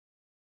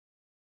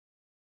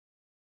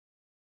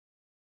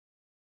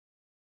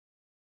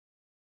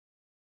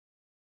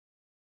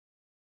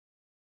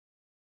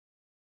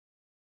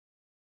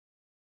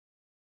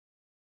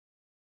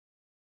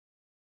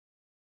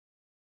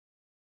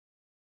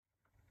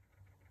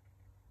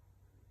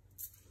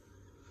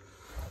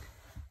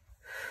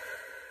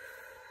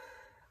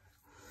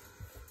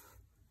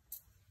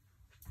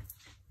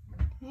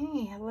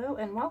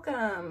and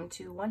welcome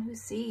to One Who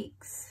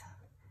Seeks,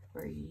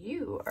 where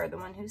you are the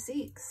one who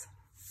seeks.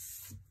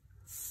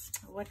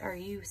 What are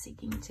you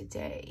seeking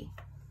today?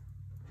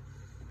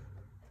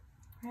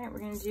 All right, we're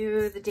going to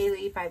do the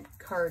daily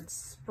 5-card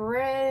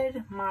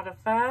spread,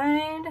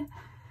 modified.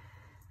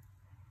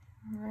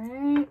 All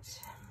right.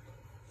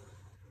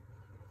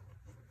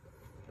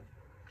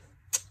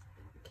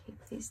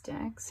 Keep these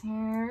decks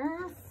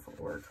here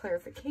for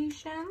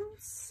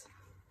clarifications.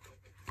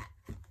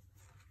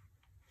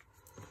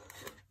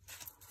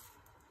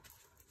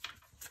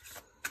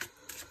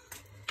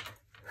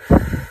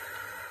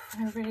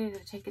 Ready to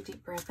take a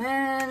deep breath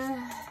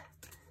in.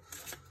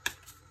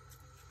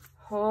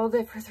 Hold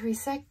it for 3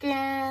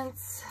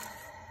 seconds.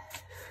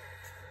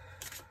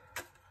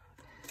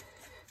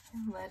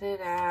 And let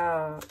it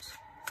out.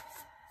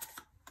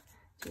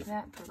 Do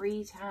that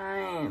 3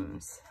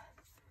 times.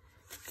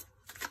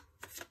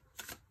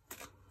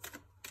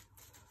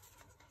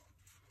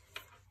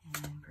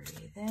 And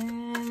breathe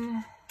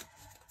in.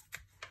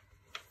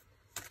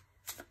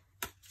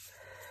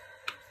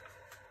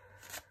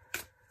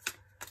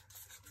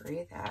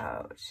 Breathe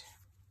out.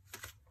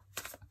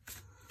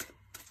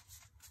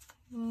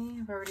 Okay,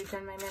 I've already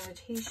done my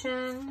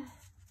meditation.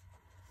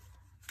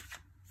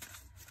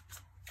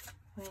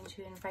 I'm going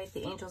to invite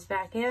the angels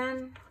back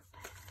in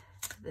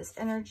to this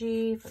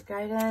energy for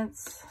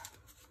guidance.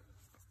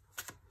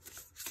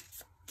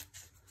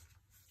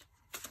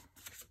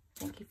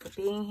 Thank you for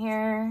being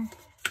here.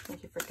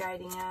 Thank you for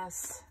guiding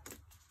us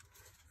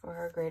for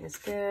our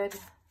greatest good.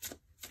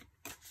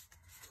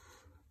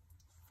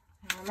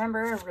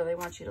 Remember, I really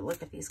want you to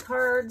look at these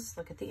cards,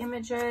 look at the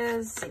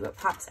images, see what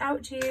pops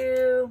out to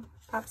you,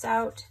 pops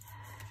out.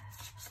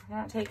 I'm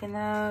not taking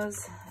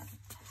those.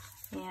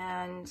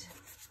 And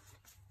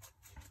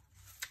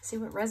see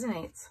what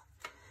resonates.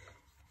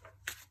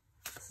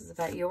 This is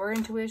about your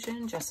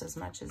intuition just as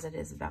much as it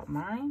is about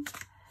mine.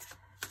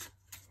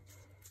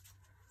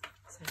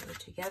 So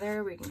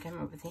together we can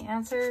come up with the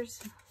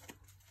answers.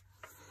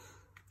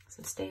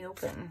 So stay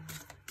open.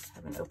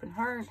 Have an open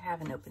heart,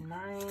 have an open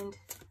mind.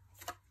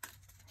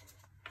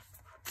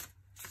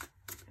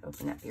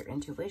 Open up your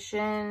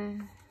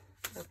intuition,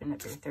 open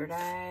up your third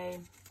eye,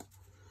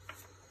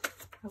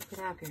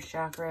 open up your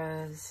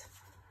chakras,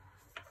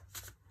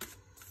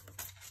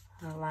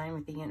 and align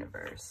with the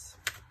universe.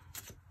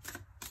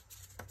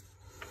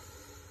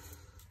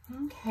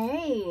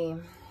 Okay,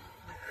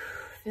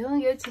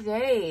 feeling good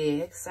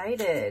today,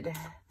 excited,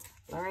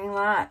 learning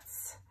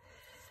lots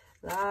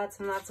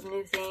and lots of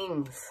new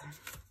things.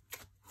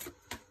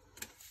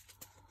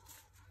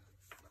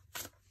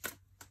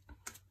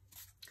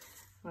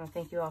 I want to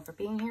thank you all for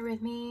being here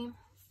with me.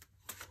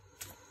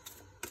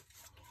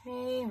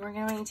 Okay, we're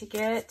going to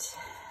get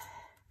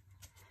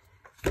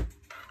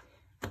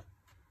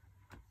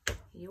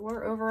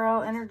your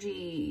overall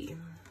energy.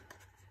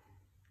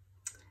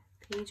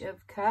 Page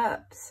of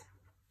Cups.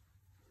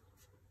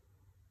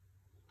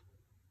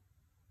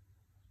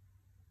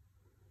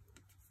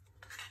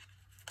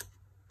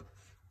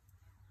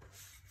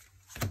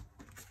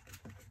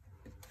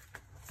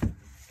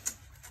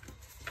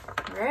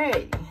 All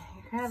right.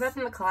 Kind of up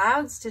in the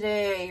clouds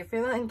today. You're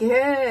feeling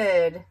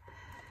good.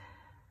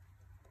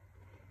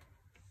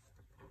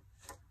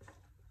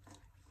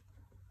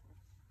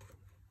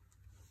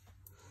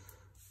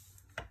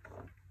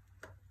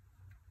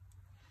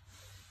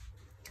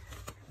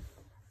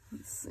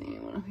 Let's see.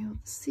 I want to be able to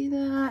see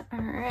that. All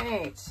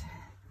right.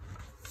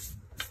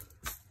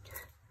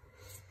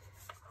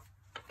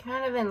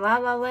 Kind of in La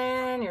La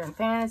Land. You're in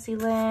fantasy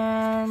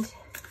land.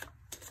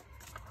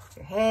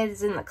 Your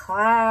head's in the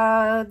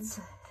clouds.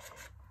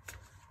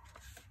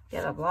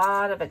 Get a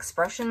lot of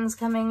expressions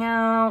coming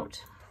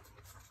out.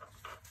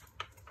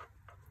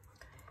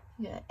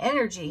 You got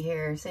energy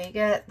here. So you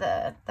got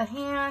the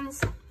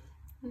hands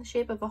in the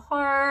shape of a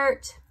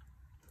heart.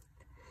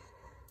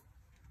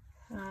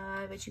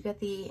 But you got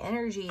the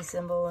energy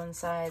symbol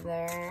inside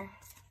there.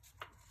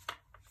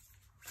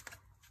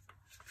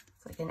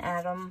 It's like an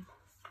atom.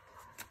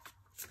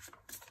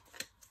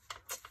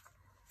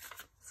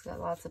 It's got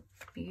lots of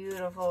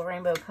beautiful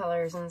rainbow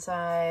colors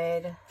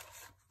inside.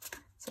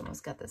 It's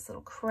almost got this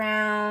little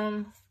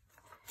crown.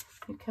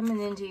 You're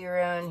coming into your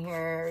own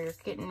here. You're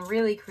getting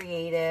really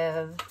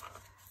creative.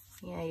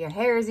 Yeah, your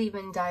hair's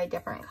even dyed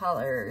different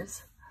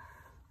colors.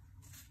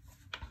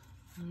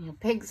 And your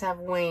pigs have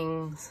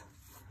wings.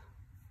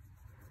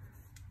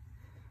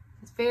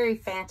 It's very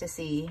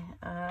fantasy.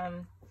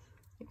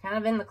 You're kind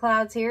of in the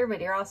clouds here,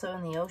 but you're also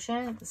in the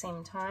ocean at the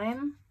same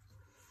time.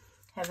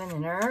 Heaven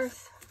and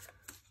earth.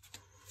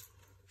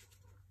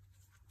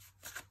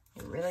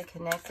 You're really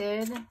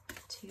connected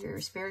to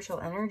your spiritual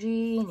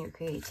energy and your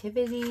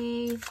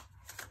creativity.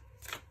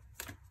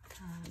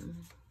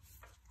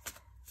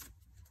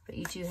 But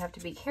you do have to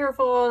be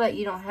careful that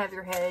you don't have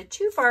your head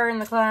too far in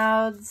the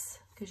clouds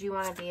because you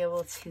want to be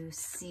able to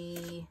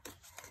see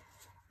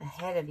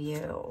ahead of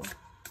you.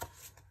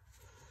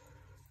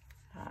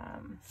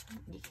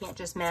 You can't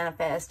just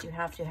manifest, you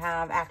have to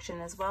have action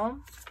as well.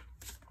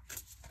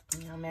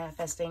 You know,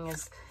 manifesting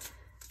is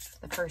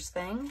the first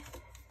thing.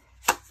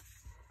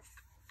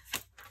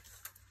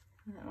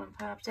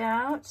 popped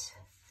out.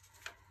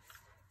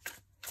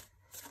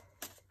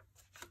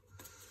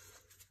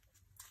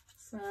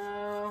 So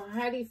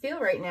how do you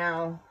feel right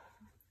now?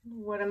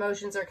 What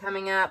emotions are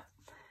coming up?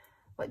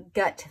 What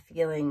gut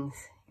feelings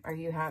are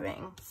you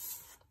having?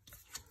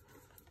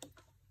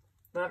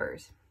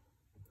 Lovers.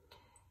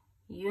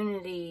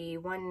 Unity,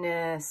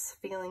 oneness,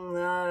 feeling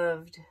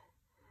loved,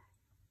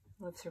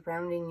 love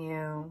surrounding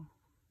you.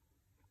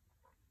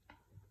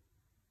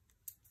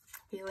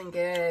 Feeling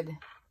good.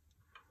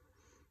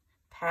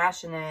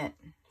 Passionate,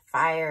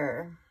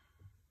 fire.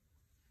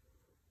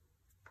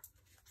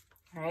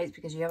 All right, it's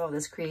because you have all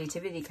this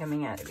creativity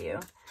coming out of you.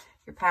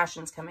 Your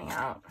passion's coming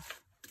out.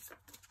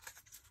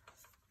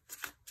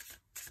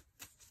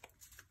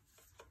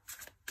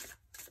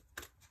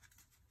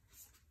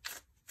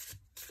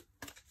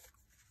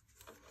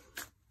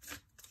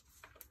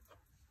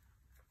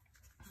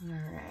 All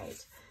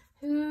right.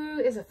 Who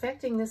is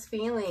affecting this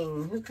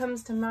feeling? Who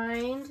comes to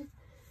mind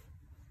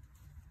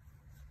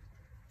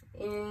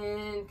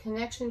in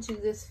connection to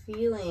this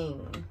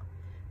feeling?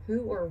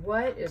 Who or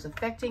what is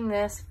affecting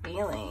this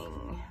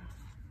feeling?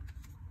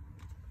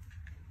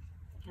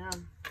 Yeah.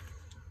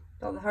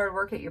 All the hard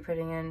work that you're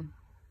putting in.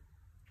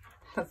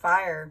 The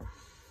fire.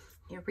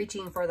 You're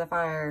reaching for the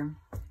fire.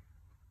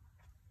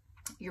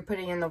 You're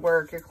putting in the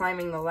work. You're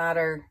climbing the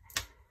ladder.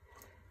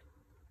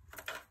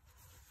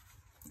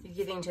 You're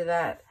getting to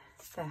that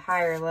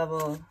higher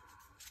level.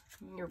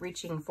 You're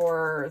reaching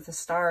for the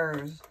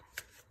stars.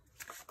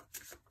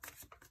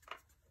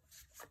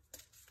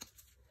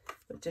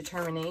 With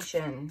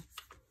determination,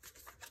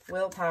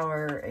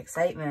 willpower,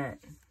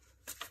 excitement,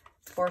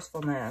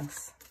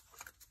 forcefulness.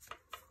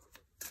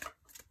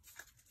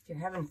 You're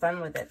having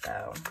fun with it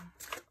though.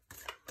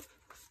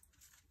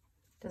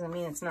 Doesn't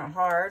mean it's not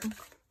hard.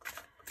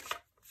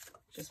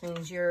 Just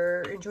means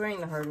you're enjoying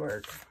the hard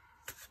work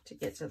to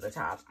get to the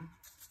top.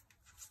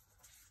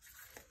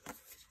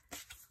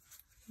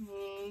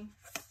 Okay.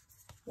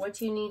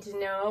 What you need to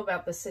know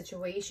about the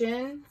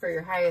situation for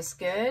your highest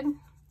good.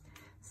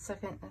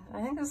 Second,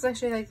 I think this is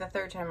actually like the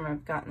third time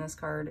I've gotten this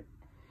card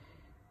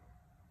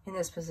in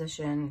this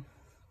position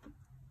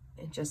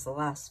in just the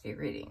last few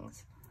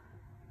readings.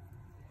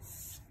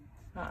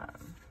 You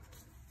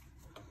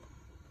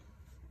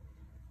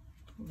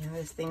know,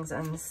 there's things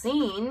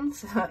unseen.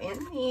 So in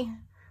the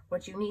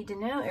what you need to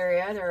know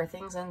area, there are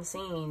things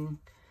unseen.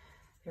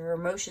 There are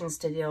emotions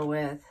to deal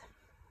with.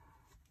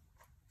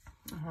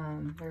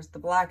 There's the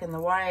black and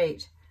the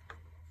white.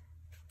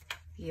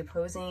 The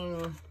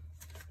opposing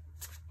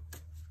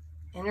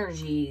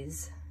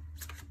energies.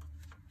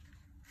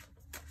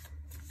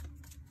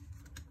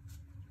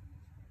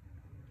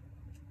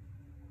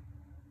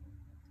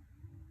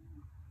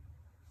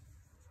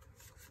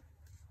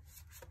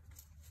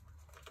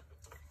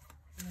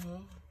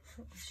 Okay.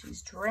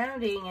 She's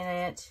drowning in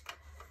it.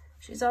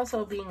 She's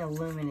also being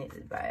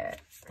illuminated by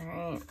it. All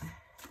right.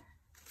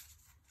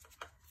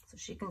 So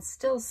she can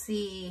still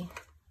see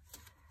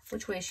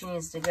which way she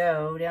needs to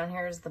go. Down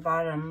here is the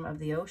bottom of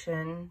the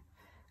ocean.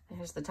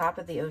 Here's the top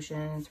of the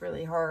ocean. It's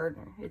really hard.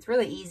 It's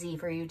really easy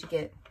for you to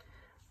get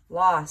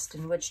lost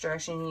in which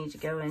direction you need to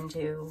go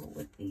into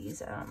with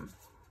these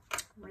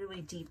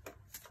really deep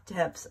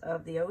depths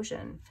of the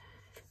ocean,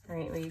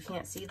 right? Where you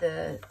can't see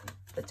the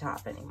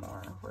top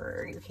anymore,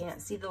 where you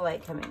can't see the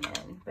light coming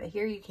in, but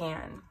here you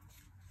can.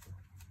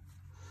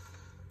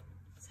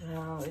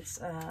 So it's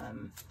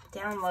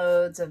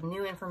downloads of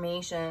new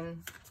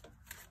information.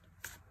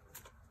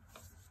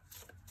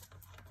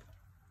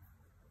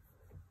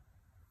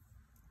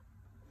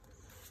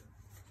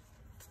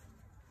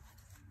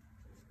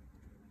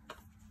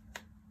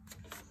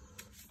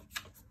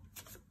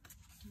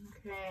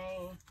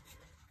 Okay,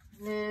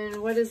 and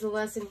then what is the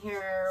lesson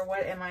here?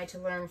 What am I to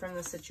learn from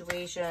the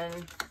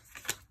situation?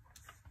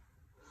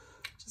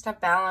 Just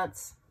have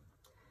balance.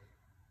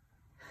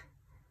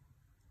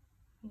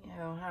 You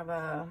know, have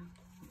a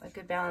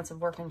good balance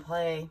of work and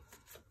play.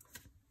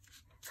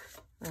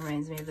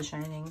 Reminds me of The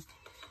Shining.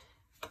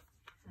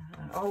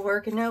 All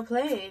work and no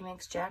play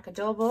makes Jack a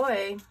dull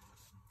boy.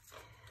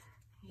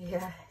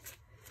 Yeah,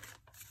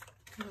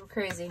 a little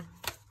crazy.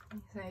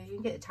 So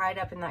you get tied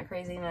up in that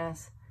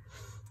craziness.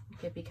 It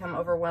could become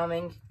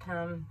overwhelming,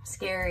 become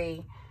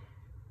scary.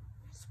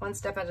 Just one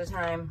step at a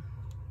time.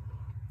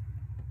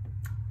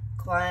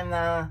 Climb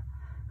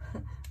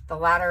the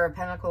ladder of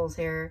pentacles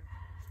here.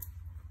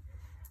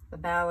 The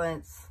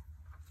balance.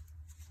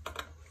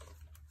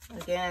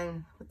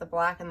 Again, with the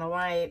black and the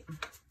white.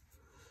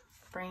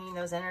 Bringing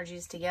those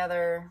energies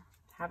together.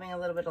 Having a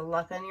little bit of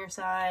luck on your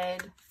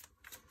side.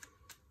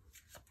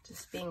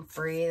 Just being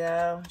free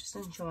though. Just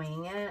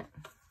enjoying it.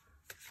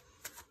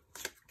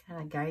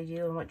 Kind of guide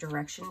you in what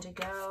direction to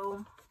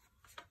go.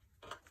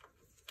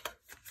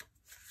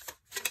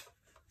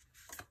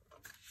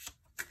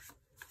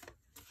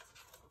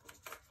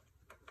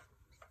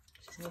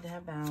 Just need to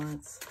have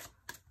balance.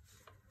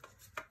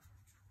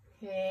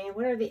 Okay,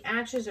 what are the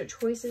actions or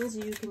choices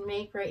you can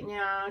make right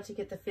now to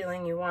get the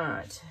feeling you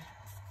want?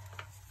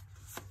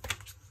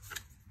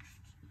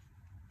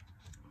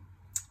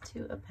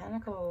 Two of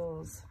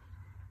Pentacles.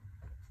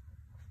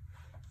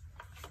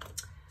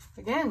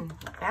 Again,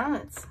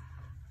 balance.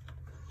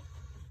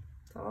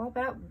 It's all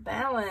about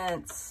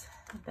balance.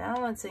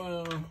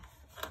 Balancing.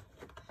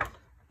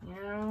 You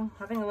know,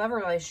 having a love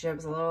relationship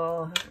is a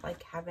little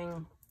like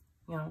having,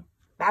 you know,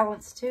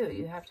 balance too.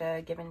 You have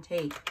to give and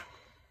take.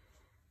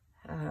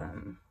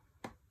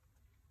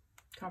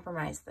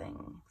 Compromise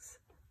things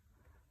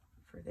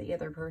for the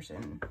other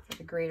person, for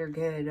the greater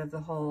good of the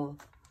whole.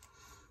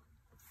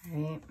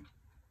 Right?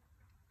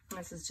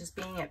 This is just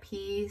being at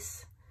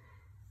peace.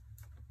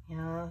 You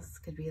know, this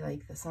could be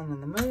like the sun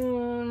and the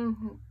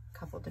moon, a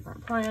couple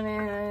different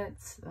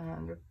planets.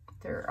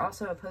 They're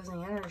also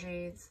opposing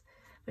energies,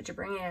 but you're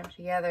bringing them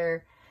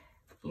together.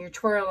 You're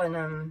twirling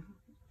them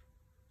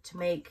to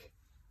make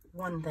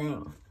one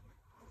thing,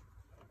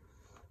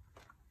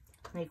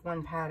 to make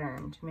one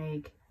pattern, to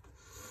make,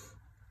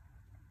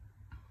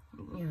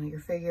 you know,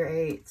 your figure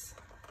eights,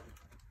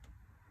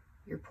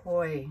 your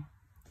poi,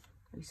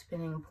 your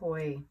spinning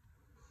poi,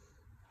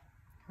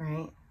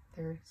 right?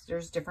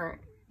 There's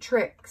different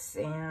tricks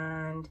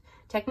and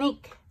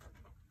technique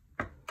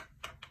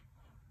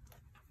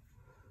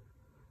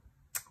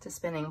to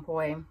spinning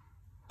poi.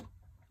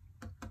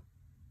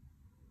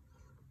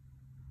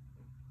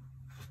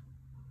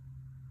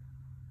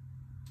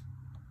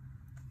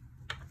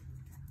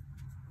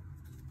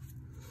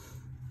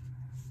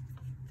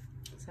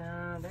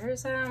 So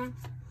there's an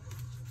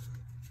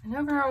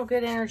overall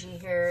good energy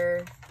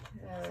here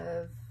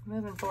of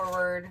moving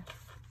forward,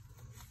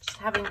 just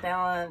having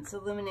balance,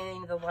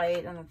 illuminating the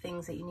light on the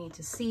things that you need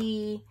to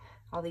see,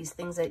 all these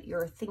things that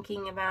you're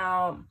thinking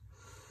about,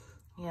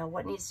 you know,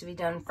 what needs to be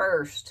done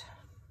first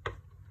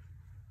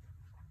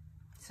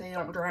so you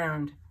don't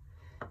drown,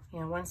 you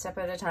know, one step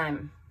at a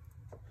time,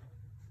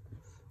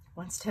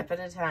 one step at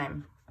a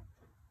time,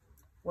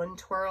 one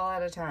twirl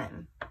at a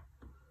time.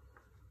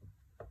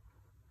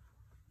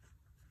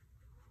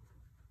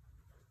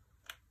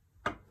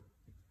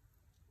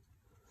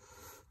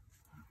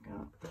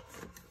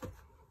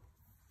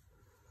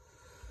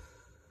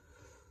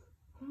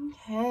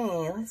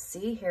 Okay, let's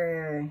see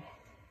here.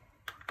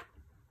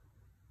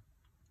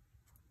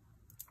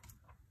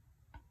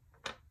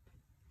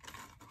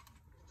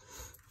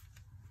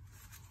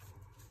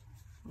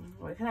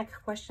 What kind of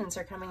questions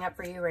are coming up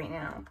for you right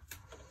now?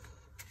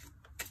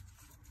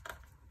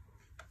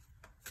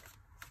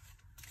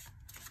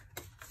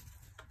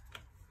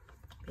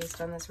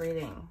 Based on this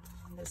reading,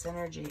 this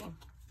energy.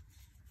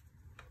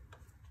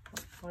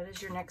 What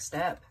is your next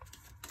step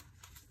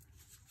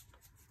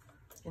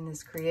in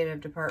this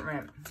creative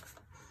department?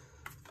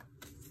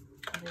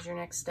 What is your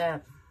next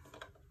step?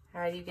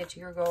 How do you get to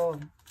your goal?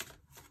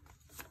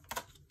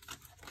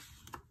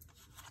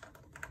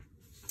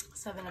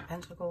 Seven of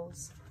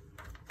Pentacles.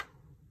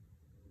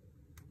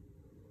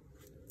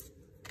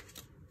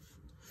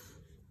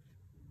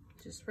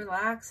 Just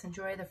relax,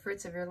 enjoy the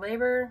fruits of your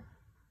labor,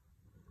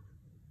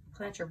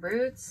 plant your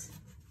roots,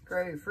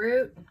 grow your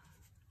fruit,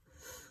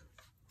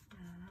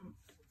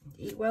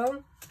 eat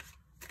well,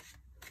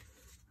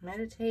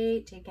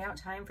 meditate, take out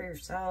time for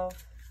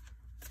yourself,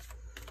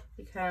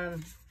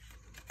 become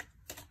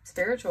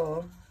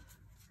spiritual,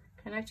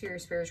 connect to your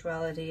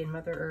spirituality and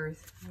Mother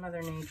Earth,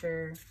 Mother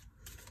Nature.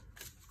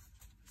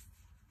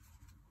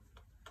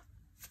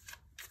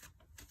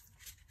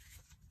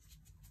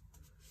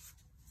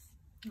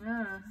 I don't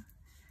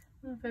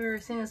know if I've ever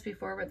seen this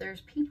before, but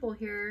there's people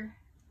here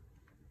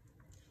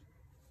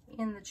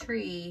in the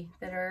tree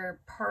that are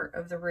part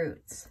of the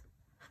roots.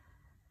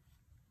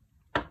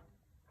 You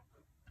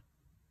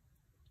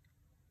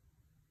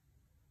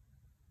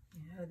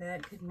know,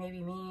 that could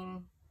maybe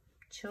mean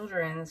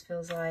children. This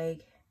feels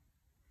like,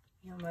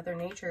 you know, Mother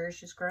Nature is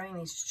just growing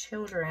these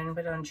children,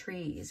 but on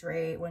trees,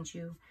 right? Once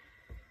you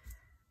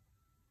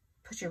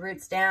put your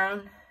roots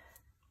down,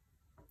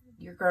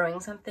 you're growing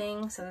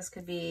something. So this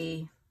could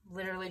be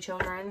literally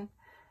children.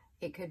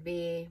 It could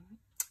be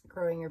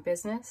growing your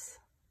business,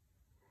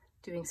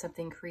 doing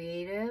something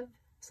creative.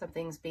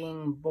 Something's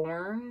being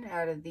born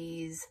out of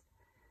these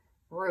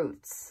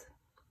roots,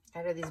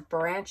 out of these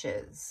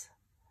branches,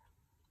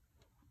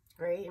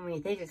 right? And when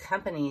you think of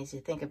companies, you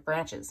think of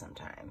branches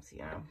sometimes, you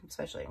know,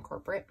 especially in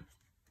corporate.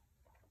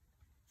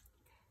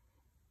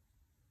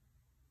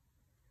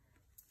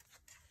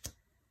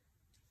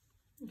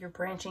 You're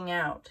branching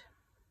out.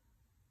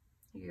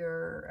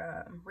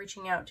 You're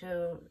reaching out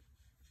to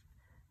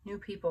new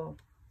people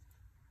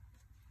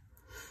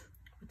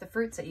with the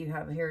fruits that you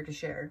have here to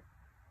share.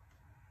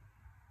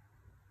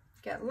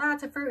 Got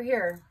lots of fruit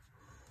here.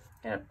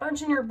 Got a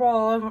bunch in your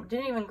bowl.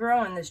 Didn't even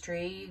grow in this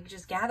tree. You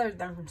just gathered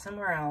them from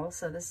somewhere else.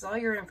 So this is all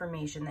your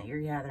information that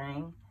you're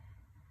gathering.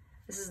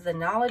 This is the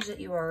knowledge that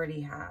you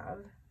already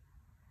have.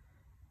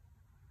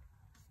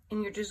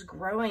 And you're just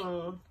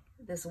growing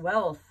this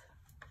wealth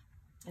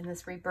and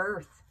this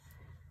rebirth.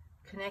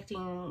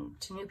 Connecting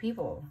to new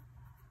people,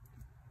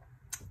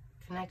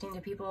 connecting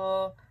to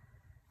people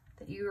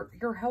that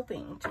you're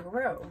helping to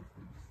grow.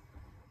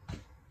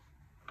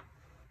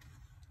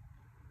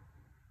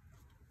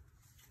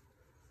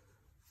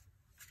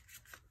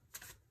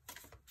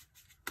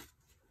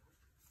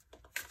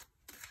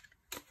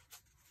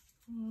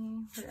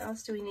 What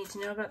else do we need to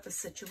know about the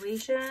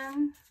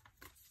situation?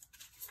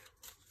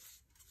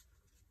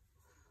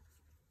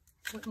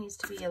 What needs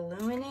to be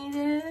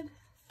illuminated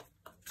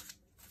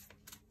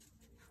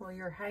for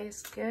your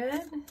highest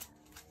good?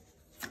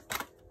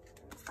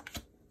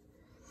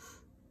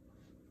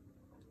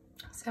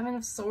 Seven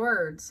of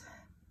Swords.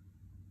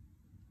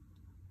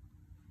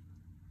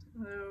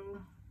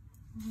 So,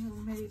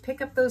 maybe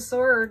pick up those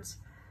swords.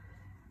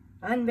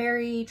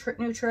 Unbury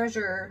new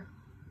treasure.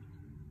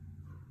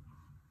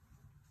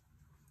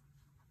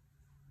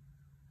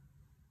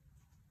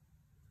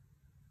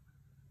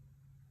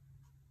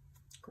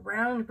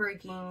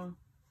 Groundbreaking.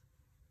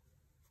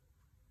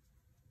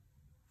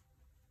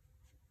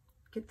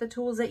 Get the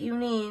tools that you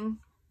need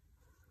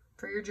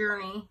for your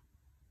journey.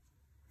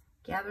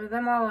 Gather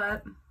them all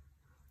up.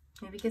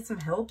 Maybe get some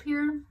help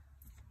here.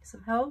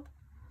 Some help.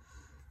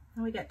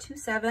 And we got 2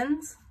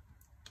 sevens.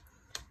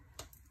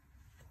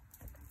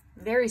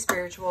 Very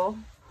spiritual.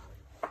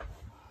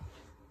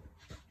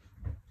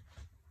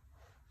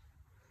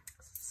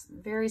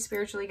 Very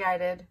spiritually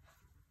guided.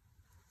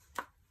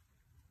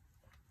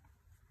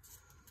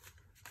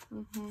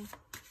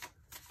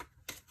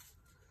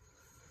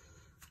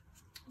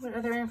 What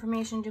other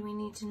information do we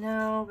need to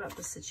know about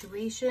the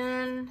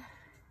situation?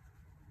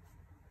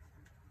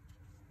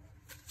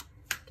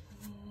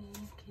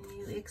 Can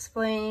you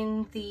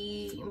explain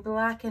the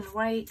black and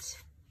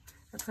white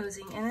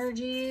opposing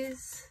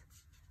energies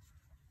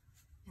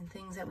and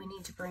things that we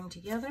need to bring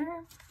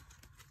together?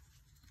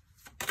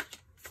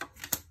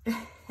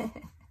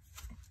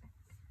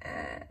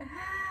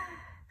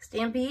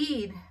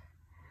 Stampede.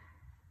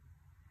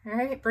 All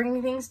right,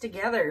 bringing things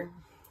together.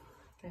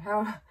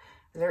 How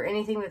is there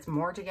anything that's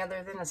more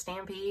together than a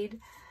stampede?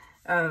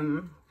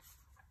 Yeah,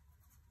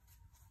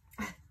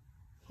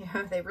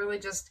 they really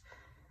just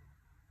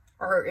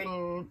are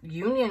in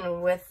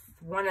union with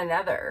one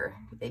another.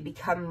 They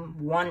become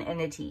one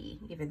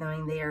entity, even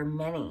though they are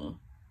many.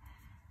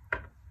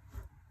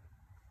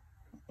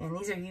 And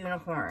these are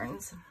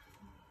unicorns.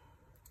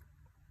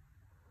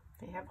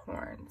 They have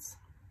horns.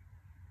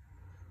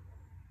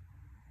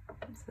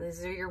 So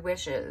these are your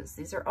wishes.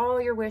 These are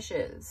all your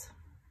wishes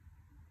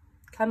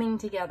coming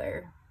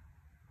together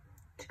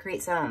to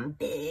create some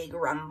big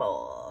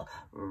rumble.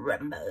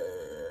 Rumble.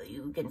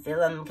 You can feel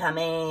them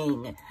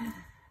coming.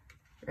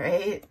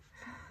 Right?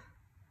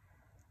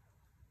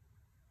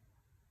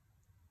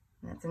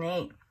 That's an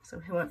 8.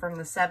 So we went from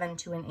the 7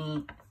 to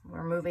an 8.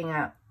 We're moving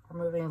up.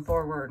 We're moving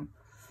forward.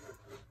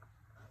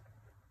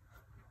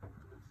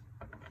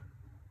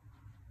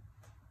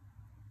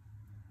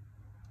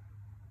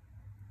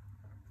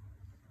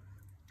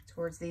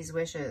 Towards these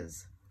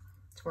wishes,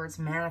 towards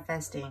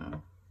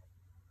manifesting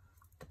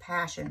the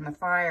passion, the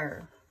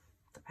fire,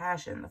 the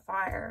passion, the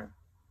fire.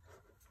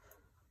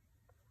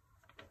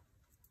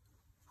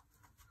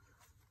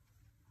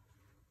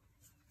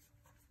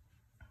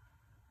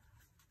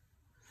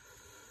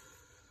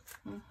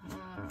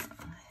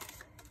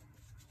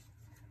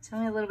 Tell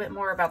me a little bit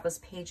more about this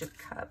Page of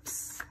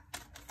Cups.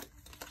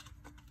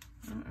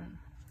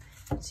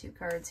 2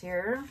 cards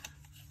here.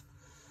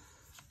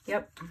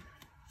 Yep.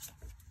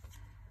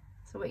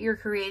 So what you're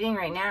creating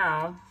right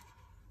now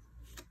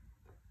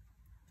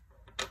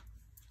is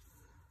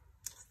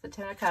the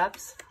 10 of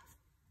Cups.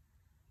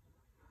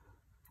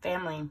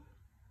 Family,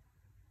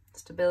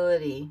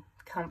 stability,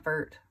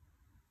 comfort.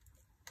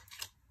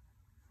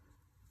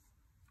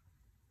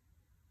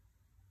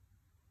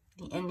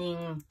 The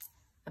ending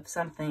of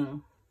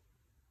something.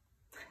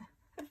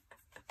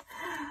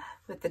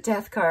 With the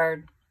Death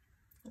card,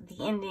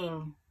 the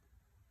ending,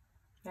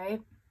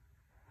 right?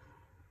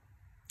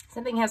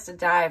 Something has to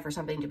die for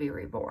something to be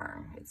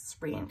reborn. It's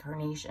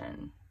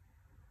reincarnation.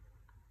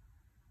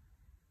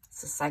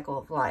 It's a cycle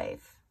of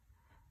life.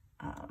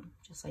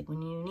 Just like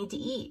when you need to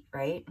eat,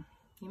 right?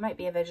 You might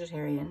be a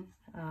vegetarian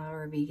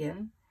or a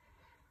vegan,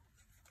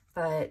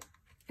 but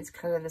it's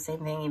kind of the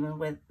same thing even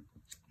with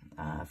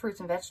fruits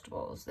and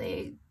vegetables.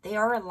 They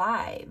are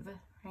alive,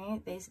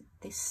 right?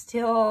 They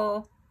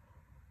still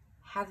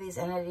have these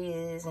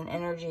entities and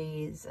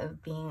energies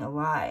of being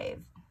alive,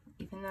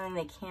 even though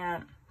they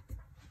can't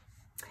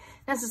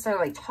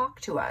necessarily talk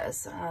to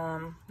us,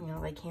 you know,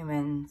 like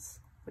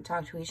humans would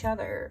talk to each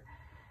other.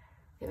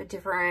 They have a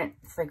different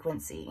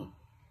frequency.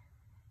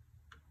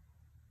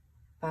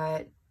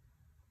 But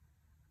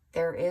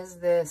there is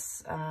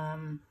this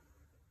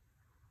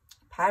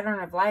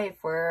pattern of life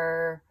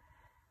where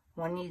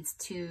one needs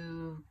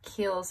to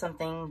kill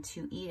something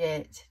to eat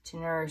it, to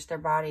nourish their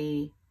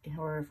body in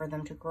order for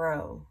them to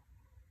grow.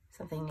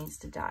 Something needs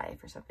to die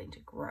for something to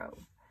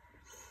grow.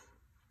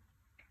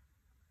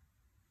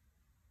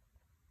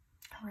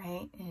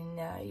 Right?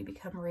 And you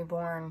become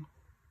reborn.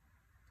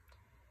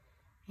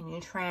 And you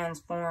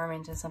transform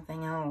into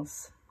something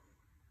else.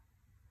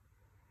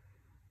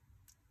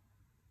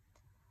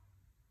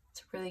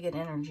 It's a really good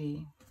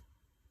energy.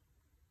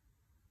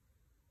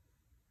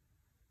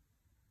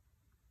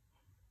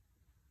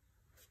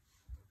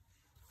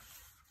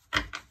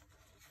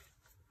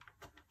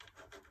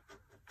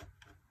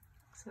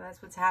 So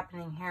that's what's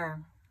happening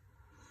here.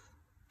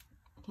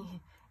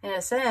 in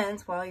a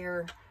sense, while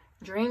you're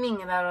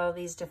dreaming about all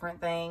these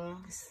different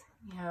things,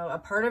 you know, a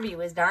part of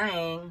you is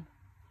dying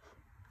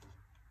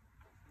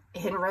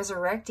and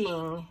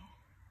resurrecting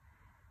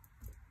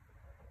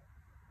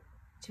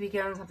to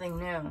become something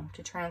new,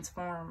 to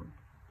transform,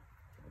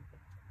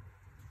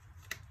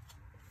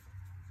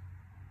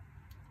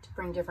 to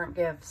bring different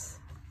gifts.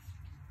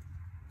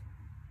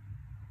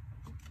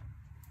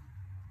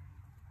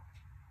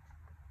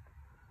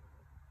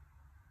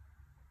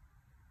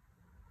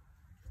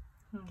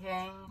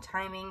 Okay,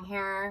 timing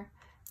here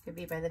could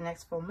be by the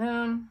next full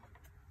moon.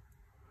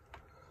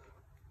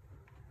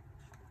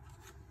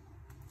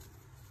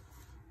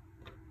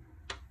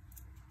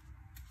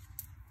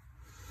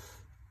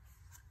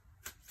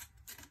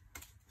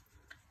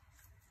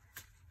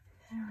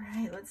 All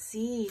right, let's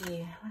see.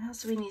 What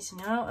else do we need to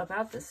know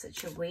about this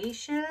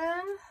situation?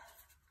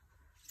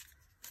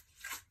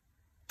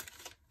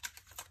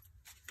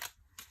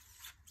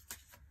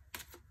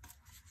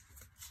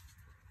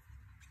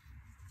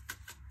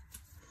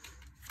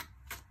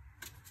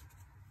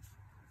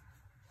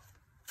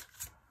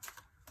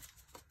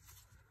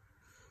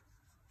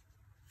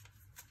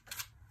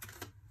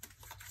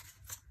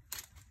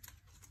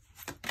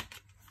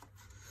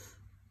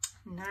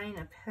 Nine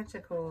of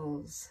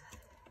Pentacles.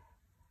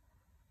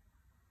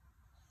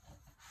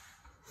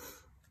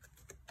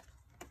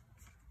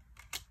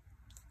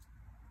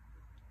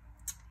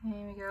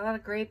 Okay, we got a lot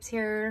of grapes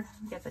here.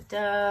 We got the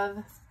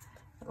dove.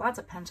 Lots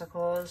of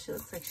pentacles. She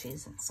looks like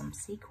she's in some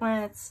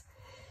sequence.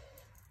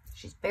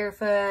 She's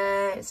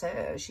barefoot,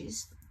 so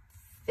she's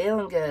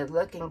feeling good,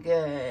 looking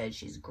good.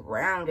 She's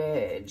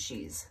grounded.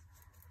 She's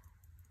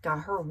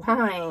got her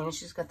wine.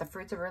 She's got the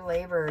fruits of her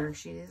labor.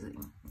 She's,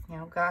 you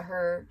know, got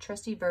her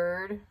trusty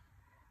bird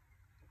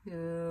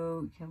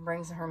who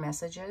brings her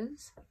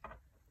messages.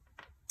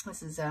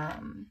 This is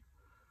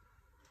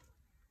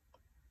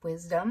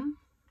wisdom.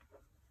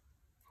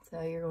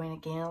 So you're going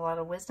to gain a lot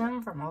of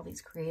wisdom from all these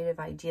creative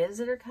ideas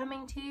that are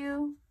coming to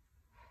you.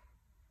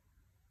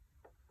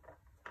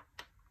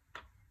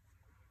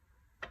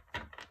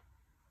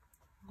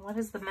 What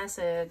is the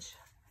message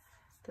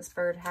this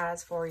bird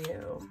has for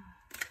you?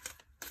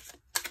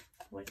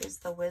 What is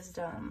the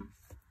wisdom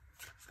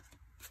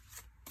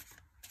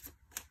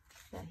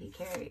that he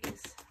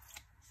carries?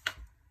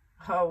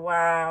 Oh,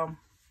 wow.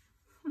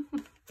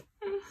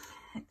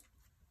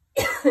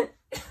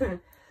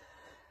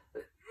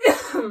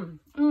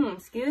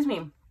 Excuse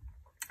me.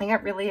 I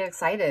got really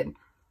excited.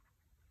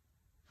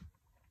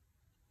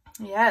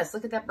 Yes,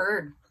 look at that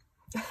bird.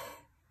 I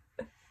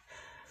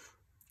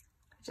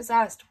just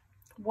asked,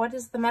 what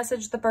is the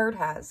message the bird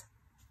has?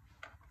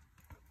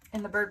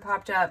 And the bird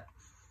popped up.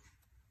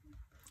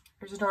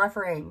 There's an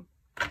offering.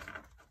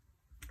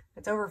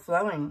 It's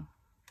overflowing.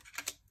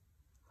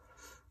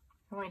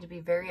 I want you to be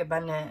very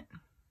abundant.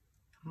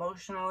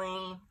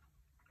 Emotionally.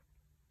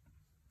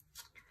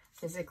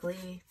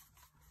 Physically.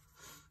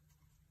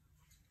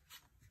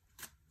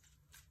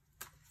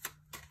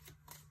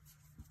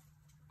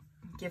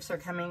 Gifts are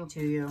coming to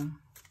you.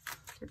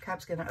 Your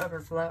cup's going to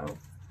overflow.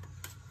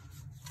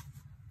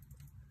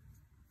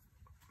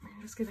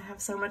 You're just going to have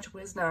so much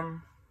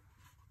wisdom.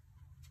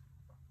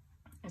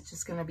 It's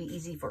just going to be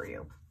easy for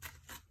you.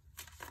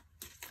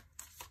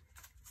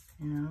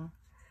 You know?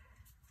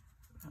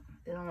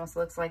 It almost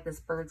looks like this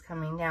bird's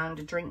coming down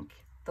to drink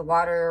the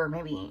water or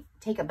maybe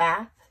take a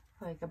bath,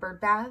 like a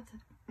bird bath.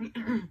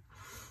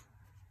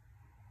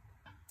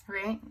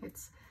 Right?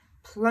 It's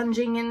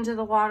plunging into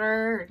the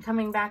water and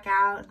coming back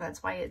out.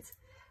 That's why it's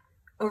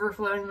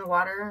overflowing the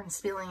water and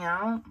spilling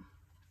out,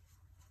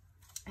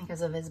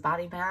 because of his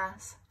body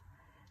mass.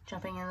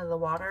 Jumping into the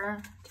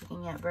water,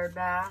 taking that bird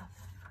bath,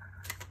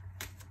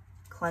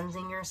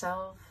 cleansing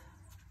yourself,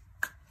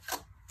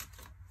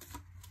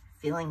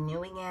 feeling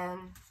new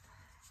again.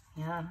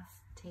 Yeah,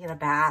 taking a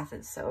bath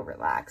is so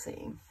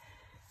relaxing.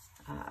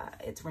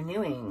 It's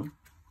renewing.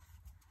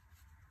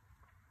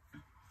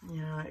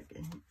 You know,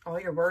 all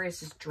your worries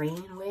just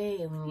drain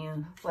away when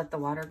you let the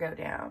water go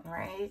down,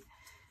 right?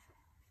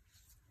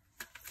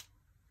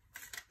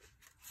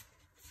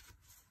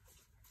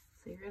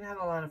 So you're going to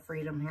have a lot of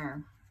freedom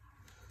here.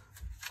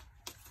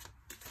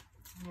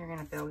 You're going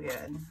to feel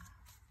good.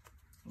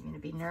 You're going to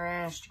be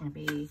nourished. You're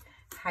going to be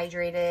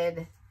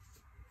hydrated.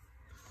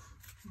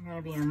 You're going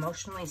to be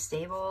emotionally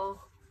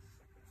stable.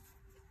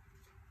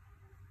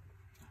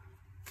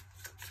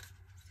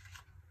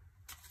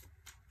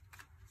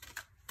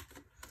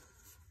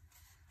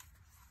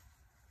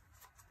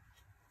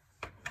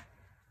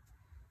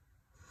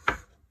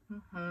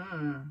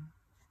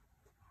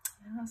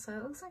 Yeah, so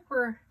it looks like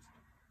we're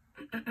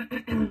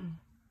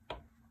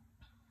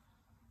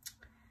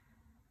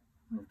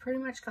we've pretty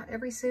much got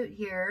every suit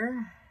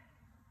here.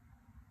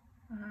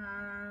 We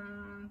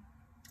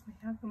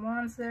have the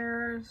wands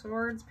there,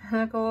 swords,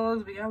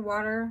 pentacles, we got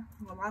water,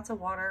 lots of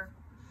water.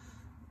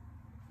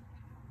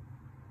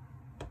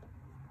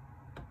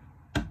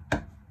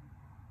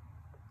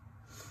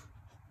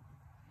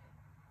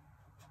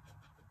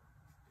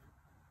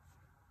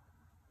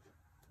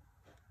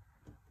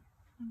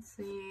 Let's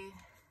see.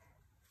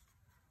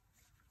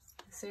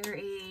 Is there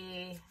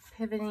a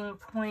pivoting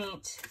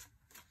point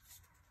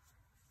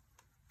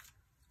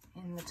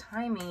in the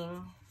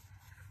timing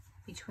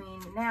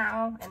between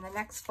now and the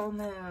next full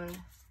moon?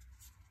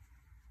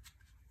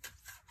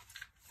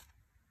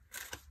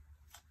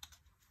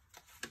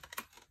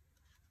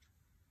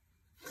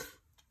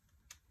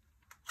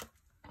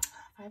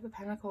 Five of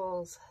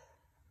Pentacles.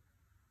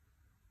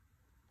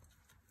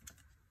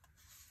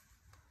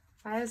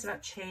 Five is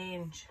about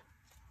change.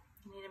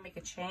 You need to make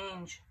a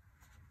change.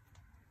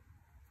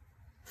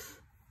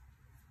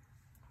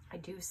 I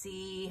do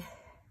see,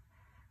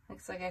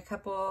 looks like a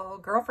couple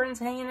girlfriends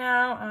hanging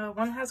out.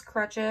 One has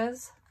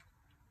crutches.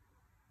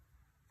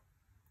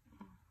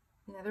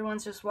 The other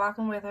one's just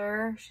walking with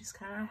her. She's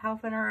kind of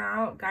helping her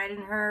out,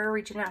 guiding her,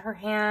 reaching out her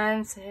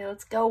hand, saying,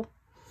 let's go.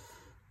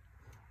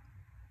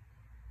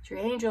 It's your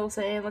angel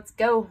saying, let's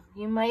go.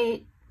 You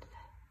might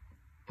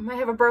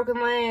have a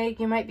broken leg.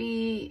 You might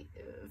be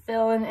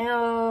feeling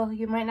ill.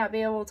 You might not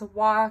be able to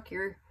walk.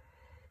 You're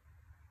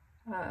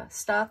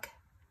stuck.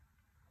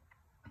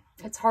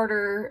 It's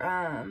harder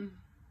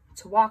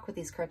to walk with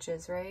these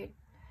crutches, right?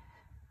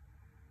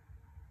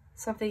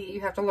 Something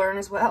you have to learn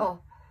as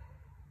well.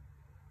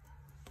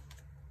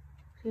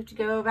 You have to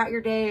go about your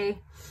day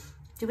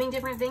doing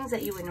different things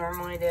that you would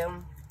normally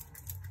do.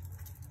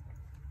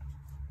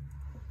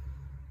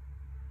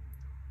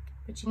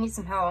 But you need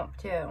some help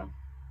too.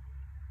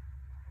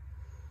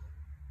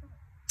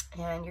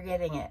 And you're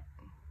getting it.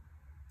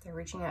 They're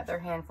reaching out their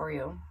hand for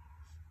you.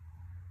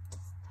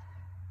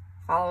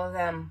 Follow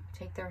them.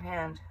 Take their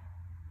hand.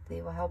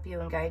 They will help you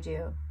and guide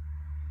you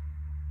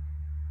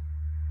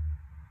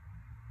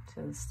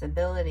to the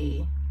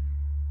stability,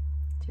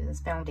 to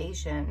this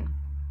foundation,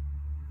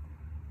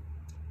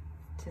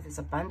 to this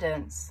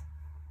abundance.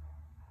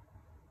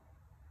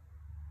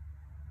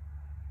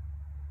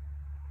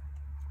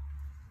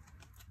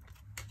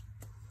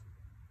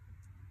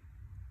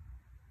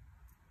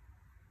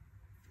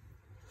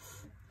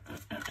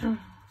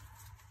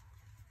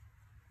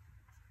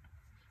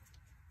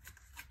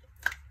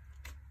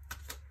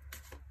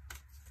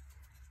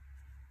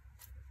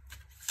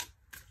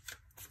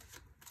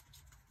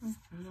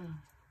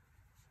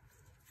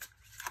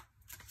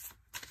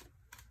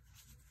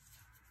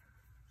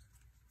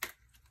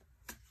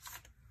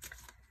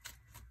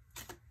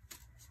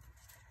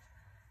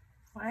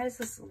 Why is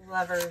this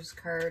Lovers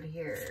card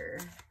here?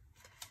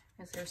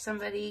 Is there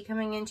somebody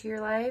coming into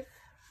your life?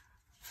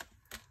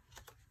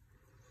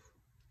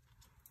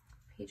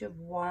 Page of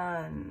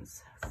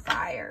Wands,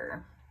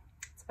 fire.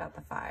 It's about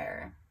the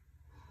fire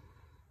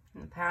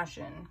and the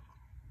passion.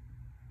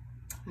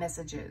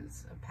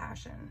 Messages of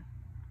passion.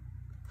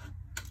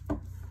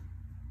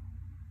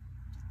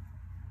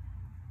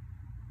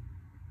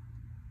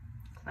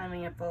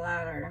 Climbing up the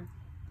ladder.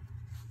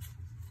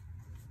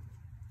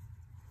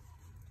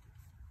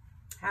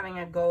 Having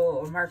a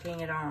goal, marking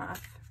it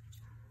off.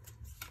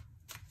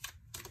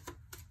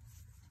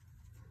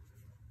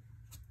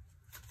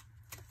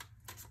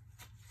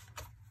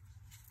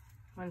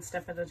 One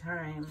step at a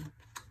time,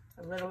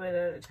 a little bit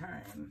at a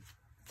time.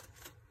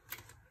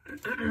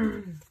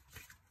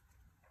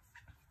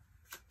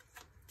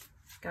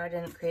 God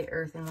didn't create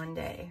Earth in one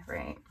day,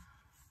 right?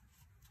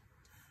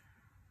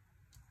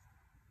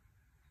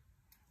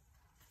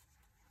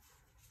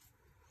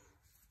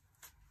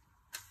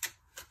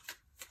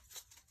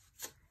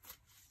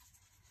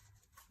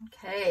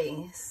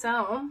 Okay,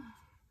 so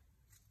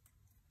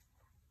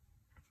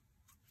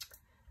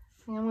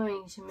I'm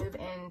going to move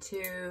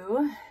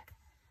into,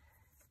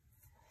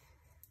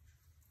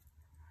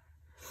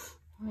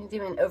 I'm going to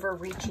do an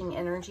overreaching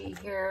energy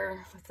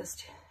here with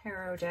this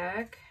tarot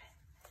deck.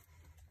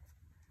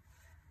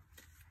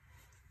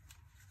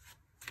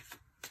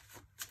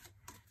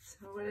 So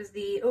what is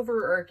the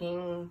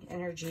overarching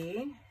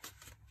energy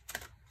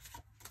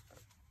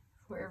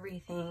for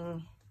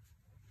everything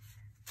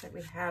that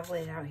we have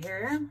laid out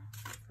here,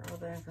 for all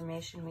the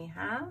information we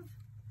have?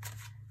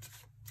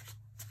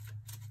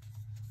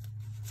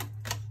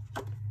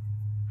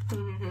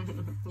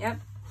 Yep.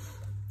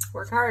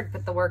 Work hard,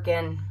 put the work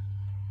in.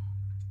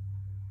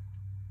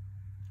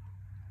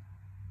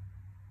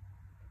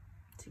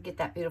 To get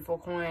that beautiful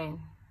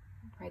coin,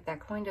 right? That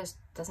coin just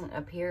doesn't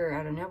appear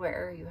out of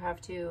nowhere. You have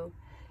to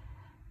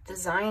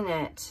design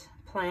it,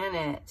 plan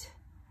it,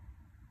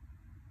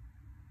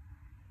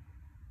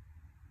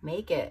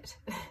 make it.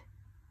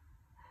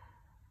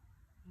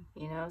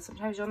 You know,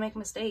 sometimes you'll make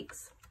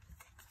mistakes.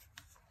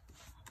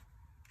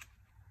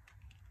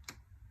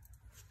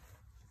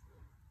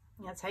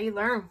 That's how you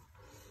learn.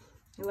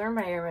 You learn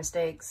by your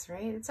mistakes,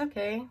 right? It's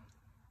okay.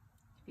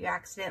 If you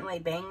accidentally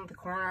bang the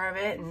corner of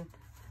it and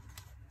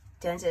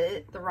dent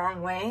it the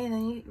wrong way, and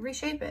then you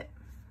reshape it.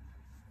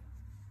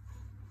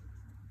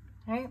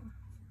 Right?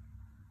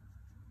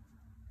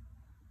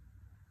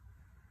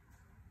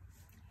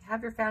 You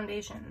have your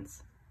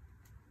foundations.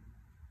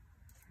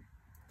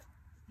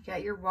 You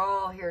got your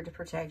wall here to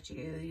protect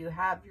you. You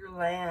have your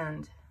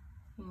land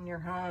in your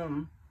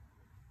home.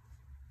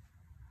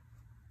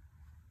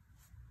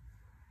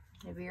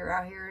 Maybe you're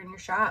out here in your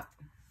shop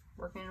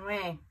working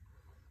away.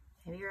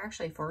 Maybe you're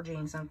actually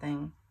forging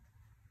something.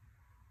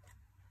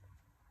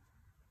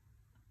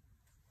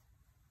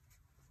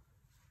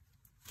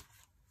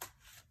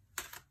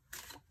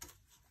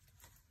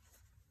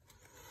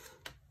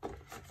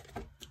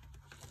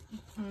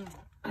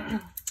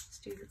 Let's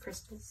do your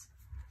crystals.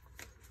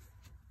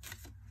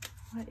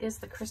 What is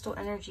the crystal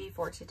energy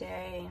for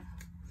today?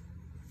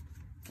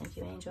 Thank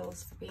you,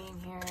 angels, for being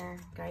here,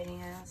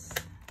 guiding us.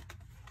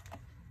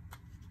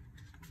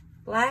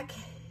 Black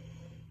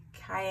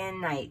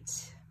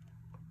kyanite.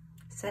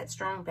 Set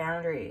strong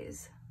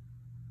boundaries.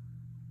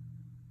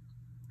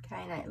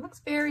 Kyanite. It looks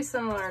very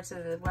similar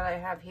to what I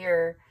have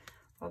here,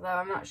 although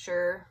I'm not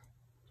sure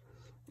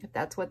if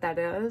that's what that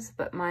is,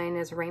 but mine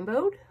is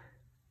rainbowed.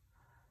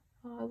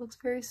 Oh, it looks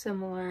very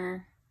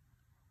similar.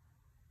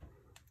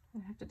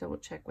 I have to double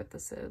check what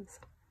this is.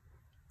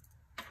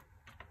 It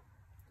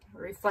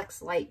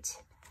reflects light.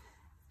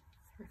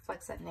 It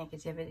reflects that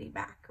negativity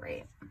back,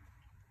 right?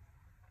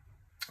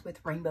 With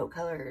rainbow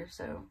colors.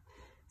 So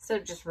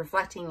instead of just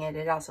reflecting it,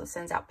 it also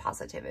sends out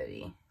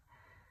positivity.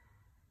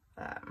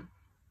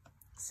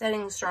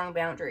 Setting strong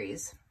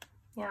boundaries.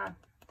 Yeah,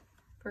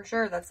 for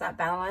sure. That's that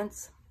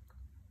balance.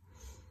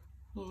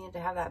 You need to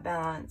have that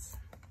balance.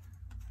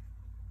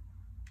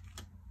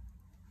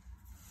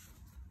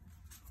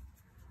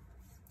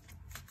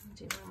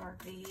 Do one more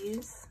of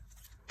these.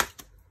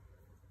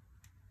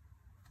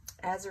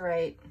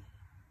 Azurite.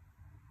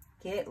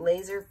 Get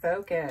laser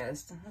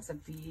focused. That's a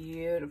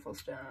beautiful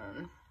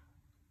stone.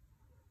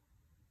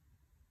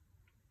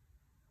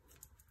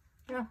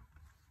 Yeah,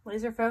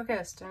 laser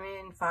focused. I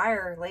mean,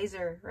 fire,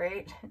 laser,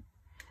 right?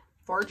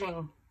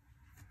 Forging.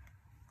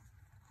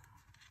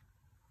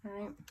 All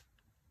right.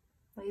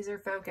 Laser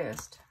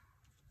focused.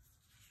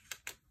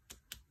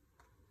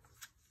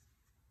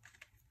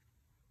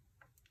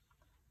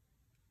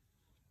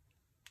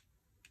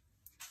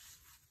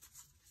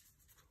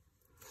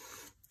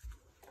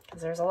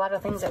 There's a lot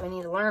of things that we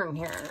need to learn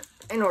here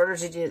in order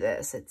to do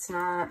this. It's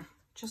not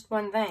just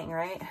one thing,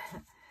 right?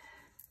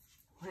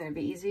 Wouldn't it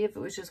be easy if it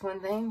was just one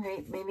thing,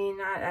 right? Maybe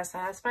not as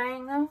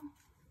satisfying, though.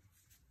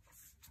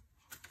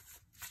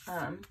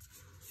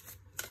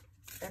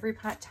 Every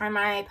time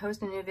I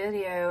post a new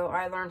video,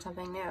 I learn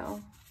something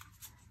new.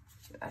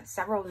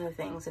 Several new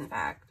things, in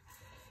fact.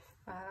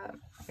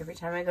 Every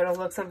time I go to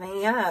look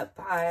something up,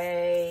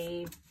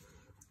 I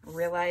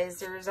realize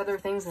there's other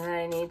things that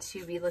I need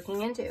to be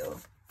looking into.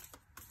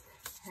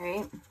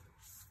 Right?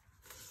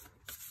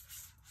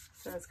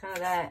 So it's kind of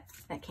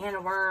that can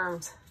of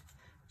worms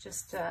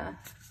just to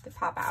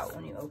pop out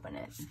when you open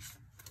it.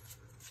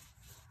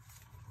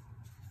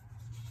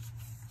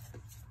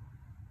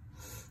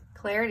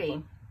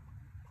 Clarity.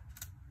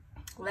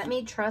 Let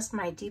me trust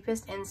my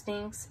deepest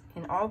instincts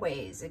in all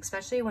ways,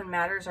 especially when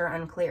matters are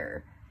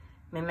unclear.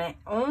 May my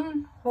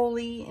own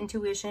holy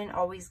intuition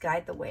always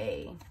guide the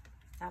way.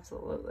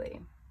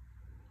 Absolutely.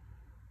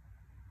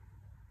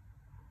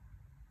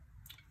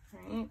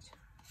 Right.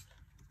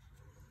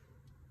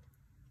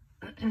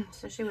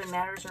 Especially when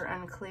matters are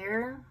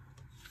unclear.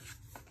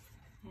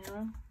 You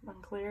know,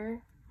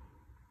 unclear.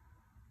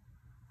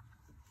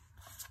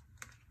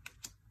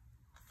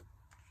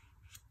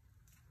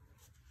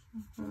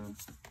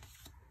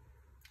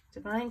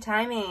 Divine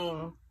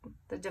timing.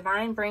 The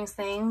divine brings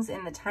things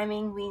in the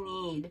timing we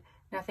need.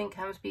 Nothing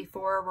comes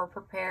before we're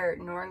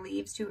prepared, nor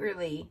leaves too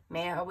early.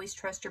 May I always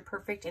trust your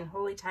perfect and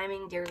holy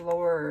timing, dear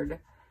Lord.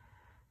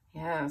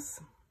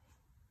 Yes.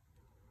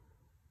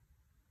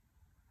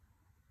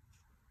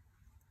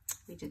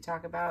 We did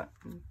talk about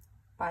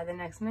by the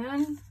next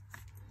moon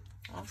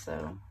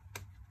also.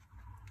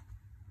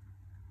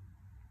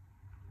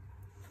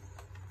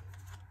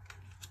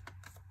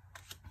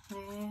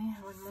 Okay,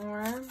 one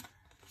more.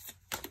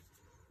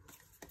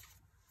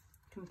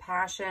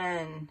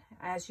 Compassion.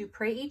 As you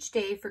pray each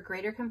day for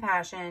greater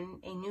compassion,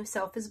 a new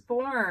self is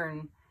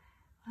born.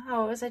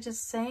 Wow, what was I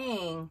just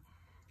saying?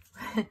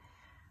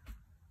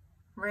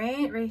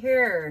 Right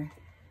here.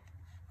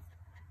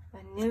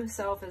 A new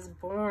self is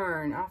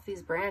born off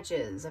these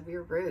branches of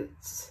your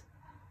roots.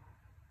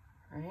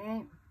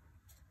 Right?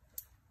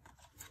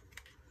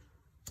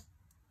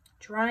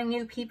 Drawing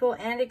new people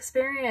and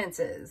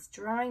experiences.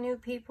 Drawing new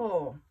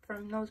people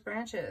from those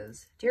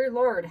branches. Dear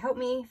Lord, help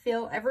me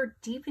feel ever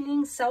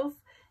deepening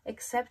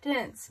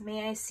self-acceptance.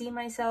 May I see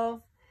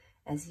myself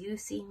as you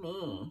see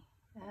me.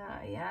 Ah,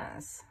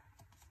 yes.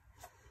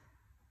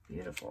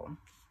 Beautiful.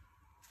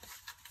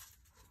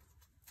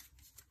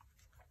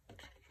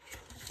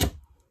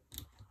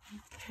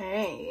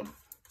 Okay.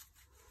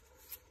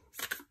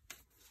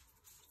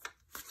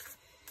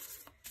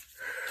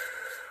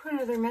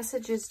 What other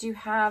messages do you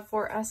have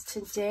for us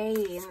today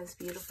in this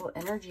beautiful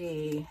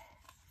energy?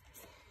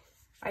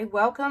 I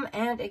welcome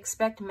and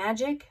expect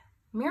magic,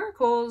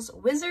 miracles,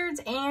 wizards,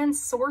 and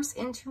source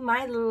into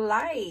my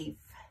life.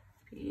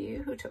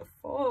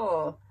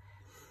 Beautiful.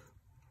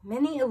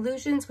 Many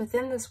illusions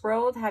within this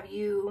world. Have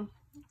you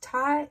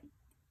taught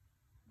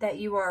that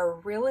you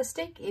are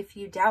realistic if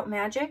you doubt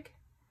magic?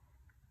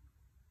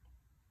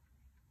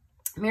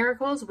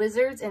 Miracles,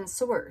 wizards, and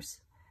source.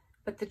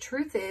 But the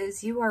truth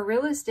is, you are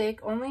realistic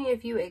only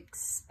if you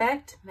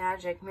expect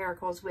magic,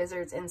 miracles,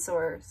 wizards, and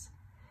sorts.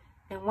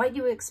 And what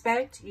you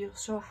expect, you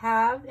shall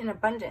have in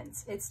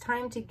abundance. It's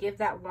time to give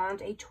that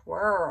wand a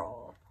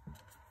twirl.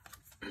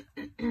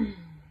 All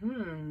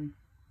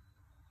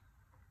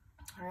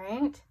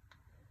right.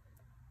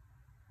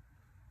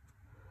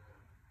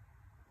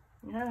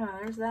 Yeah,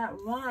 there's that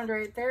wand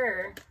right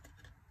there.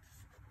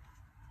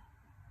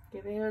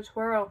 Give it a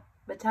twirl.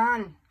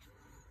 Baton.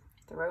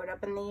 Throw it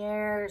up in the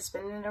air.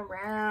 Spin it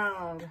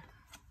around.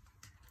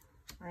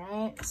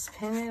 Right?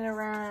 Spin it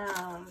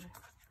around.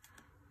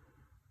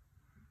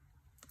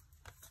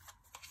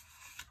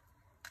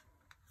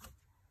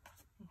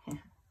 Yeah.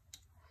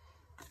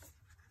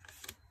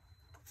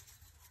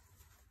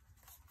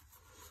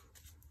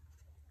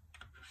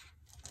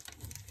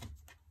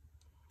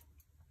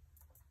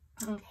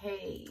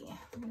 Okay.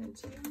 I'm going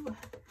to do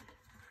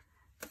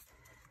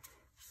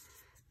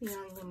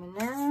Beyond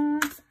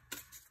Luminaire.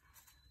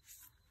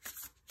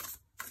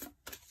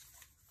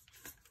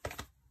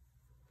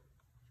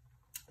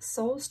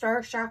 Soul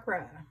Star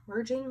Chakra,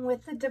 merging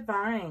with the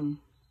divine.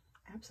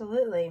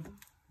 Absolutely.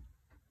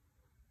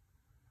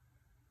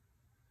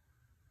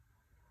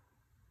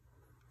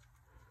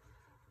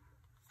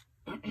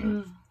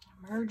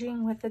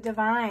 Merging with the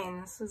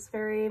divine. This is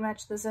very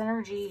much this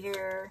energy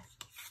here.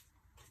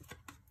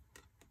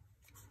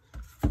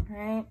 All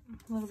right,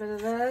 a little bit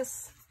of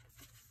this.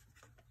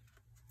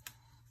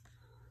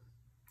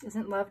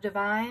 Isn't love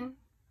divine?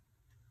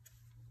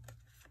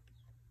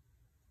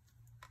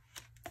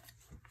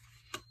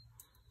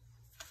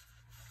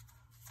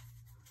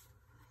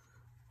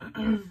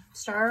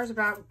 Stars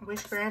about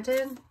wish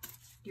granted,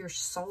 your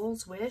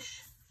soul's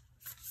wish.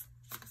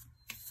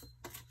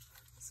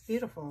 It's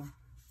beautiful.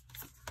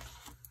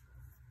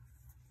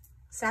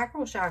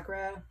 Sacral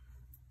chakra,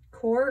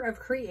 core of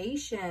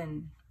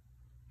creation.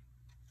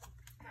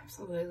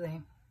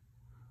 Absolutely.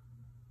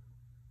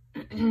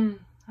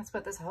 That's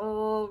what this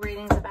whole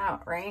reading's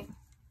about, right?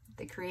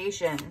 The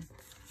creation.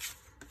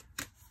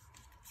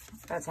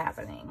 That's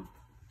happening.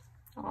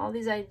 All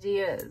these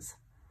ideas,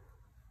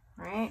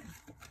 right?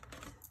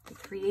 The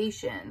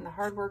creation, the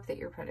hard work that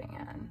you're putting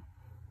in.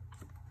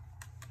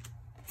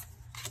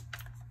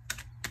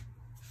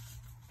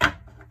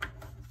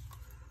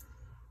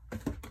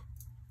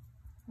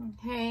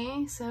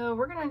 Okay, so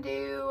we're going to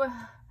do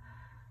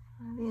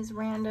these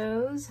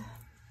randos.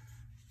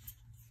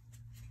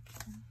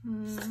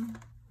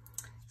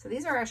 So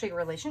these are actually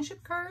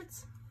relationship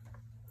cards.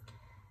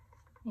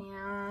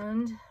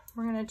 And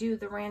we're going to do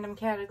the random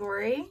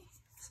category.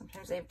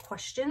 Sometimes they have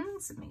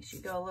questions. It makes you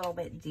go a little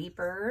bit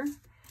deeper.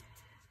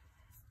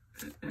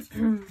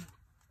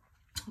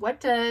 What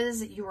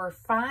does your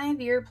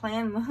 5-year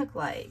plan look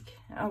like?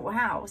 Oh,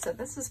 wow. So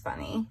this is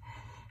funny,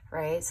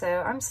 right?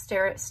 So I'm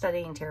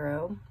studying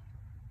tarot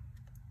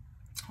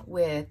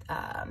with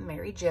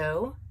Mary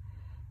Jo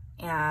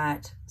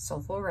at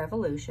Soulful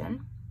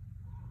Revolution.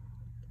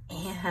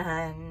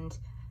 And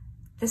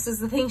this is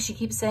the thing she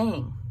keeps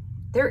saying.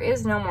 There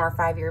is no more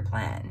 5-year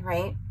plan,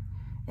 right?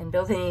 And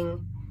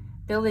building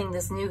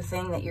this new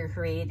thing that you're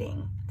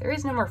creating. There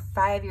is no more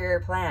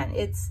 5-year plan.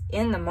 It's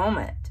in the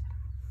moment.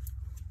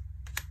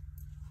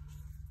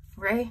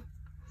 Right?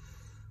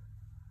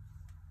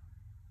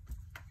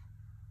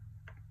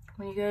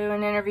 When you go to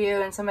an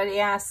interview and somebody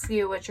asks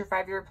you, what's your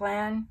 5-year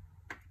plan?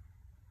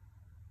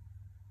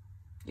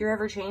 You're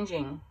ever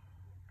changing.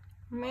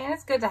 I mean,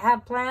 it's good to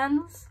have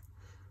plans.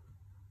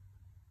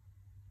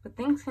 But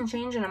things can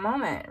change in a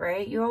moment,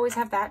 right? You always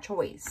have that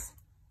choice.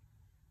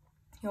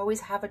 You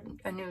always have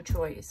a new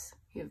choice.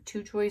 You have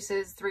 2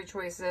 choices, 3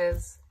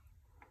 choices.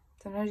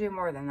 Sometimes you have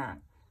more than that.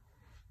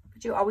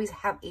 But you always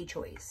have a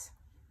choice.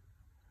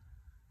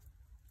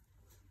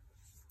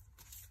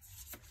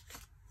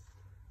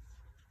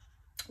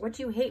 What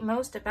do you hate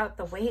most about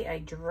the way I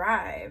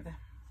drive?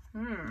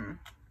 Like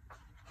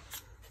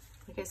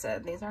I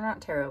said, these are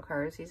not tarot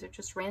cards. These are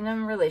just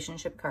random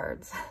relationship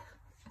cards.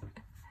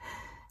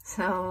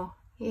 So,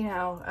 you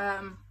know,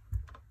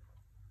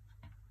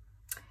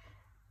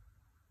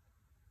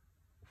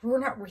 we're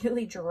not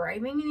really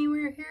driving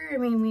anywhere here. I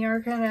mean, we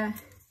are kind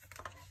of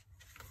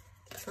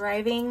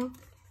driving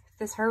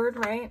this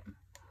herd, right?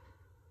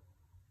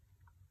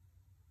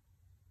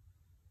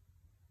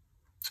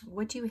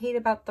 What do you hate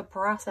about the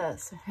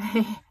process?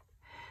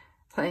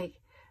 Like,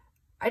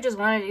 I just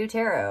want to do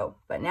tarot,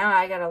 but now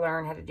I got to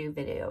learn how to do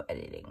video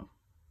editing,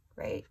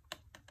 right?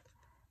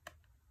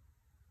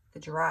 The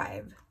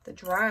drive. The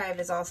drive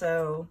is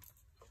also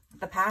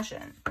the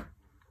passion,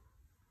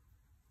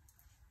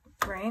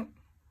 right?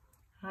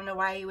 I don't know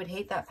why you would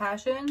hate that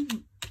passion.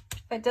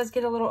 It does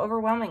get a little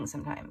overwhelming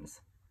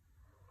sometimes,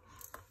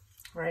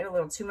 right? A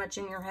little too much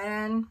in your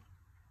head.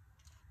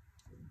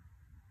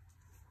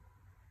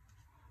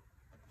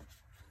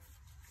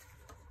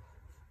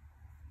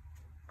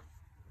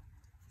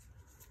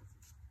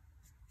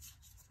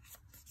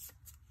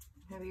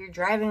 Maybe you're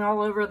driving all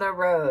over the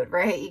road,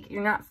 right?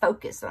 You're not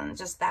focused on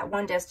just that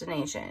one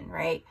destination,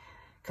 right?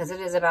 Because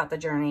it is about the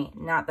journey,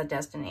 not the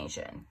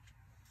destination,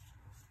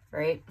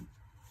 right?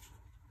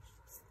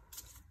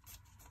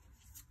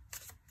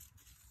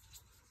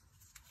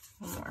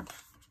 One more.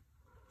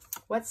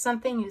 What's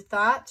something you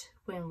thought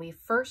when we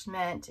first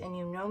met and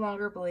you no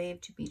longer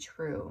believe to be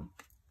true?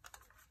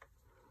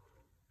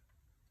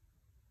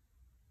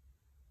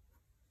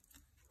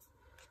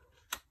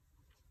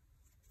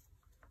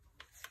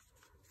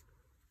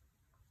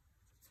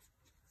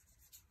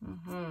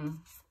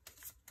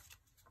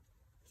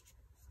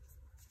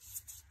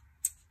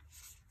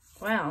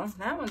 Well,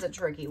 that one's a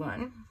tricky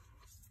one.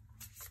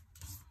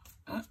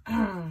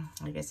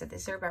 Like I said,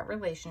 these are about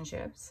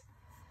relationships.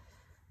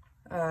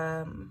 You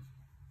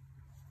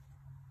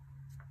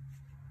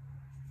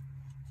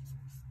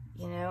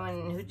know,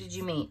 and who did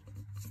you meet?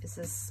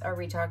 Are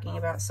we talking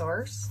about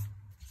source?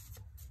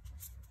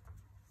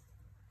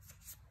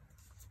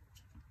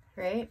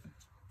 Right?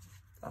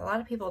 A lot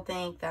of people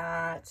think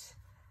that,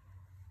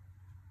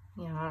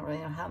 you know, I don't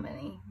really know how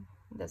many.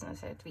 It doesn't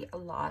necessarily have to be a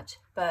lot,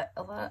 but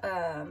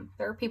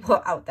there are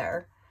people out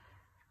there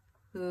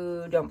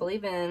who don't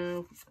believe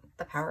in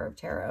the power of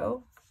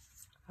tarot.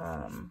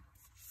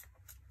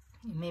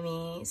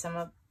 Maybe some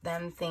of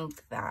them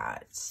think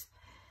that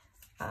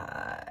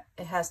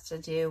it has to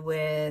do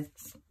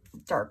with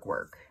dark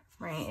work,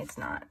 right? It's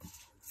not.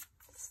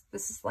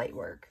 This is light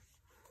work.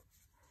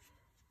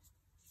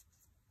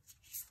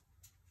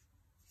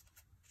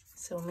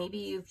 So maybe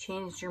you've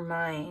changed your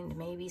mind.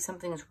 Maybe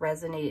something has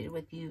resonated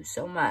with you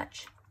so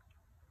much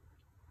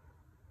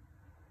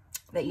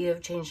that you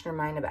have changed your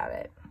mind about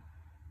it.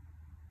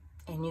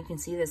 And you can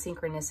see the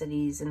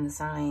synchronicities and the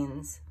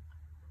signs.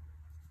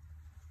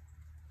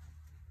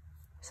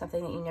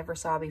 Something that you never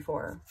saw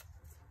before.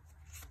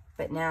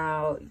 But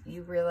now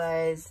you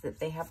realize that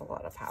they have a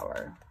lot of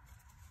power.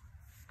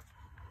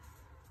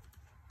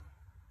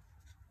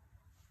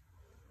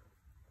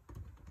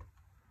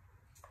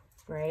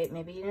 Right?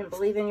 Maybe you didn't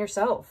believe in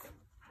yourself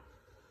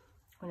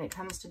when it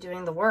comes to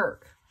doing the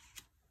work.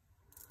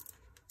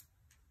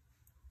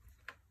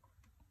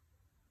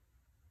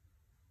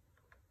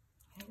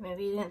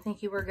 Maybe you didn't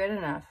think you were good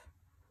enough.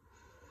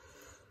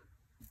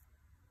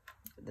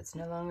 That's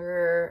no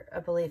longer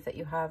a belief that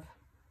you have.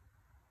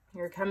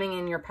 You're coming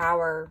in your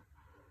power.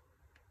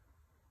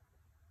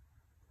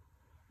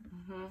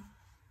 You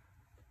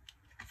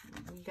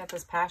got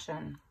this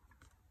passion.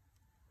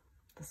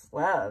 This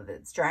love,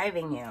 it's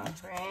driving you,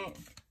 right?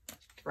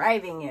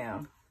 Driving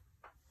you.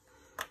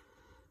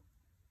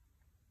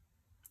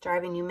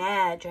 Driving you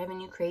mad,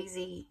 driving you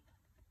crazy.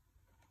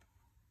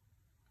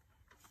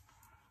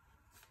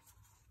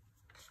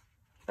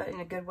 But in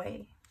a good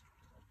way.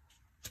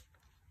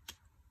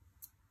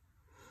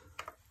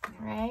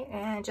 All right,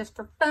 and just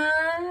for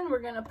fun, we're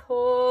going to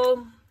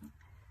pull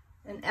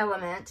an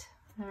element.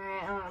 All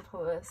right, I want to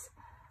pull this.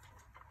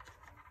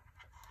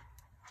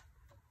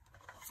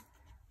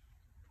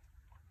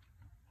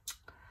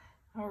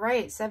 All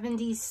right,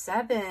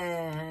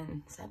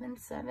 77.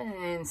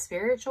 77.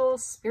 Spiritual.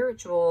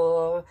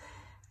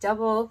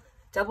 Double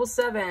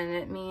 7.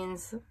 It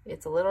means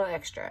it's a little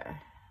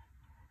extra.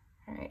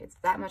 All right, it's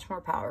that much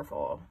more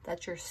powerful.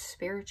 That's your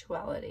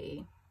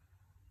spirituality.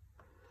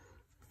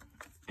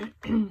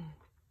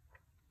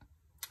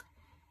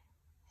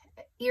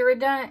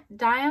 Iridium.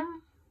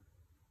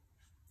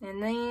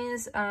 And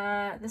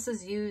this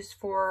is used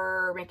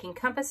for making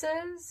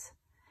compasses,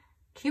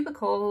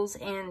 cubicles,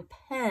 and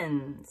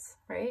pens,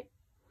 right?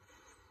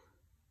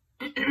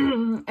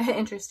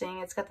 Interesting.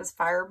 It's got this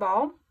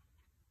fireball,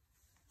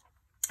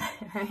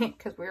 right?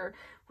 Because we're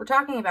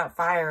talking about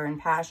fire and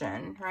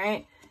passion,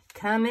 right?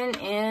 Coming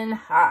in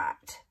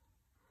hot.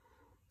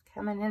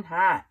 Coming in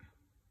hot.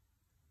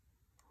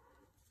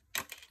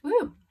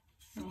 Woo!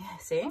 Yeah,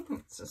 see?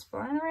 It's just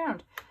flying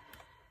around.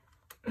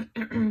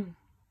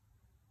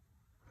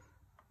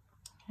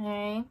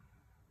 Okay.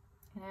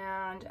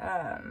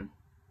 And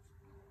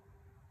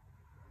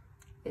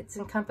it's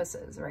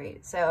encompasses,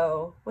 right?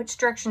 So which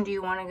direction do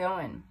you want to go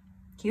in?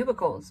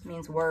 Cubicles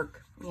means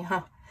work, you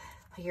know,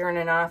 like you're in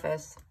an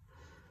office.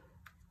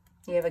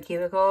 You have a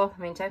cubicle.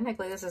 I mean,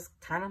 technically this is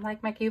kind of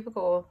like my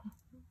cubicle.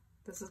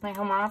 This is my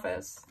home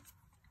office.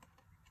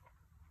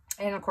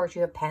 And of course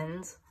you have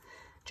pens,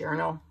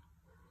 journal.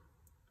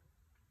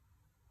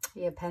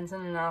 You have pens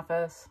in an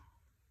office.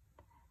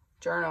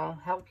 Journal,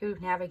 help you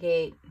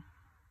navigate.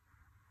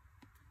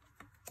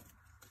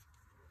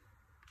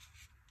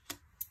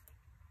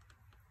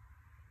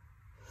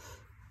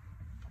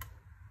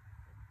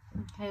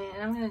 Okay,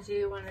 and I'm going to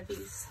do one of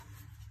these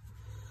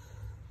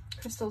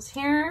crystals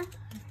here.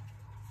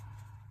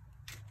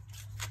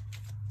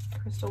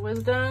 Crystal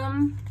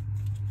Wisdom.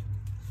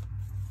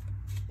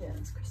 Yeah,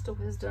 it's Crystal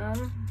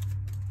Wisdom.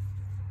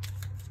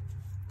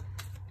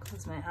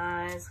 Close my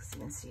eyes because you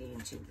can see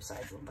two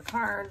sides of the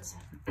cards.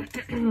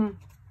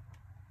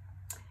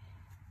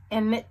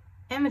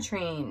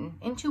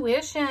 Ametrine.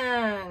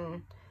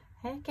 Intuition.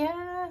 Heck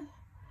yeah.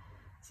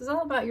 This is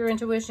all about your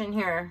intuition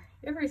here.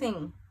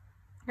 Everything.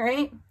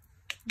 Right?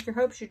 Your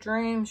hopes, your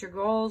dreams, your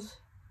goals,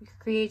 your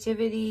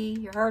creativity,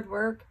 your hard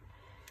work.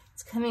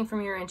 It's coming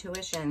from your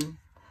intuition.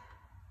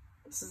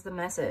 This is the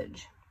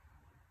message.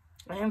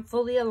 I am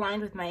fully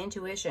aligned with my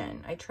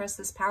intuition. I trust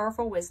this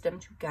powerful wisdom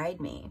to guide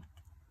me.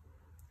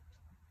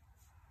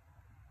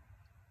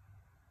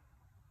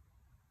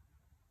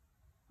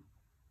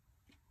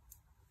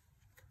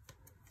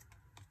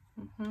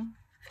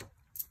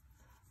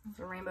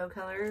 The rainbow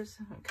colors.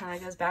 It kind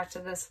of goes back to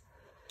this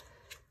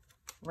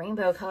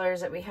rainbow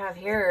colors that we have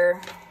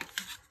here.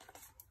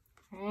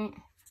 Right?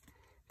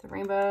 The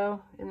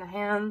rainbow in the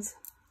hands.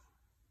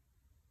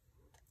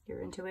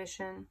 Your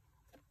intuition.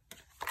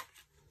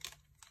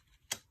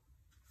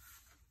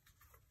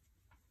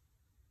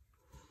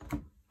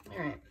 All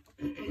right.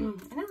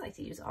 And I like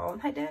to use all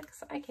of my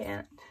decks. I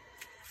can't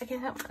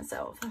help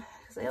myself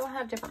because they all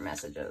have different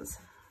messages.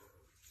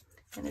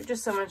 And they're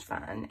just so much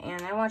fun.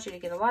 And I want you to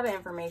get a lot of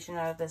information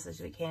out of this as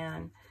we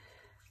can.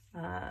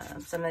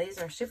 Some of these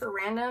are super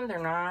random. They're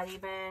not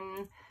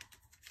even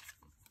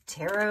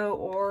tarot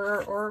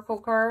or oracle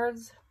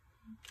cards.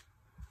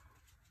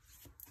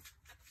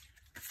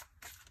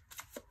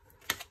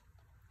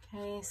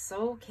 Okay,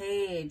 Soul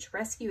Cage.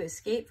 Rescue,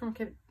 escape from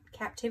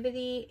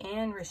captivity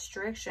and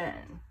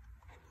restriction.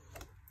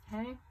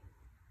 Okay.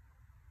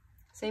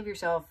 Save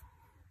yourself.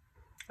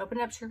 Open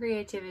up to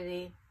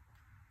creativity.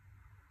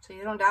 So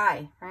you don't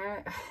die,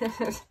 right?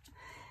 So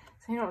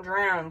you don't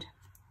drown.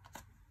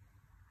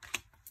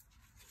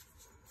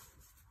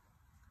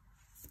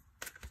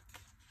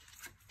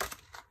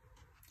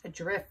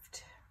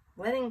 Adrift.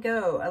 Letting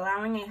go.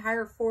 Allowing a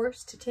higher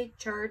force to take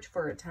charge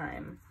for a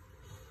time.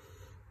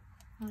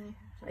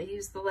 I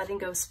used the letting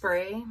go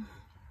spray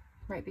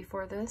right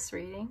before this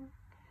reading.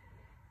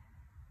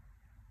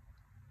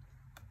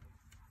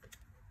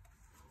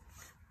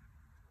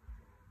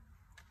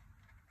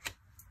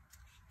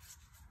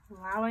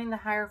 Allowing the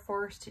higher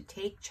force to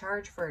take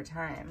charge for a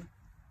time.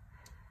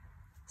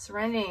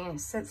 Surrendering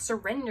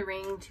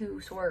to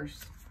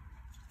source.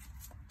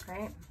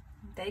 Right?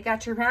 They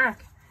got your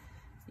back.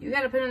 You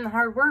got to put in the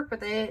hard work, but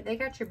they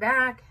got your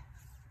back.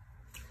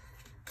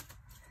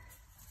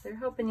 They're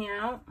helping you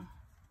out.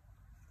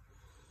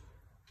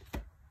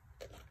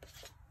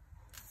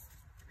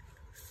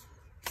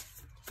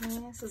 Okay,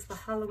 this is the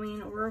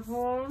Halloween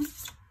Oracle.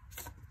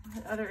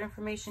 What other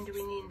information do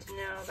we need to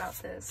know about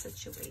this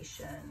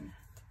situation?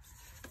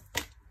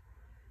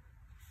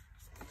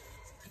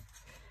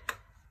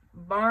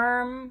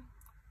 Barm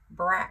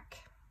Brack.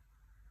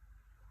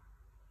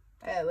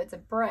 Oh, it's a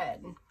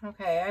bread.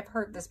 Okay, I've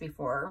heard this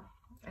before.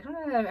 I don't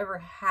know that I've ever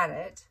had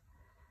it.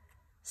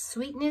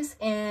 Sweetness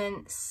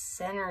and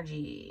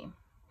synergy.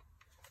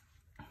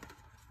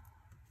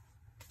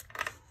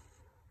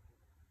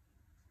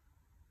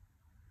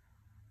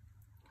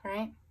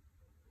 Right?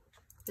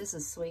 This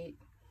is sweet.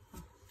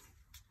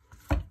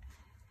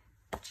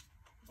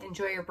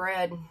 Enjoy your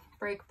bread.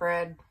 Break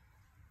bread.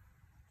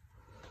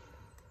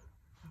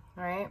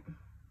 Right?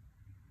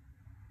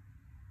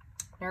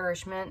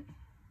 Nourishment.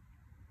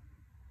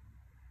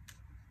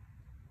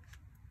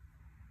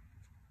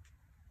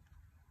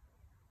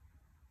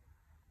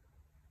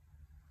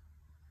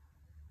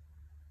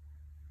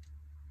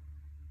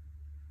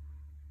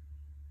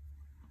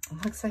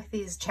 It looks like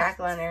these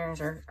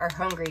jack-o'-lanterns are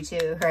hungry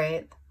too,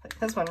 right?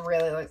 This one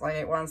really looks like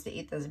it wants to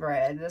eat this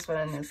bread. This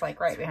one is like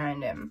right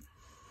behind him.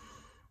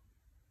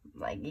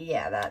 Like,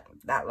 yeah,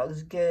 that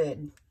looks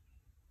good.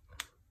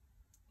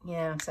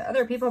 Yeah, so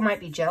other people might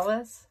be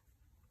jealous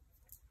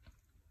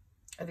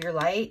of your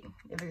light,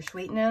 of your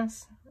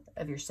sweetness,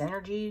 of your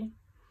synergy,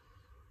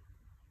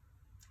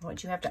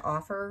 what you have to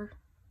offer.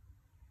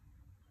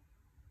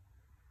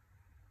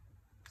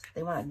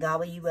 They want to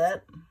gobble you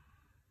up.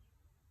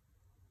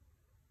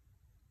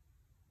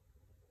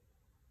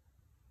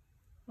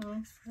 All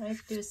I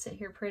have to do is sit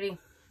here pretty.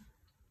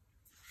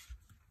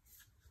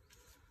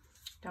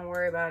 Don't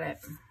worry about it.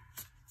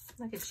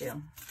 Look at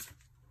you.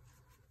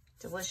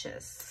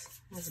 Delicious.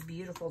 This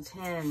beautiful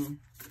tin.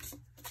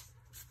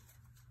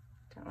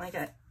 Don't like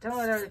it. Don't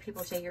let other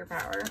people take your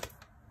power.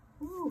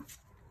 Ooh.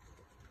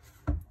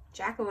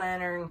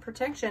 Jack-o'-lantern.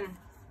 Protection.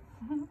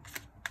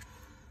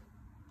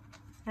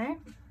 Right?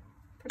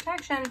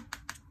 Protection.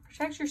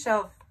 Protect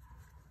yourself.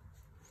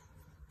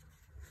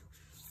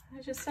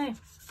 I just say.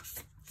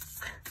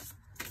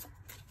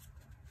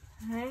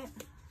 Alright.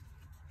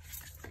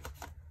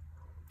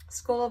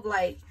 Skull of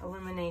light.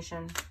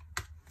 Illumination.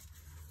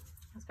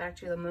 That's back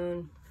to the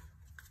moon.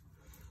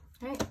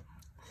 Right.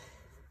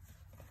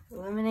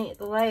 Illuminate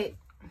the light.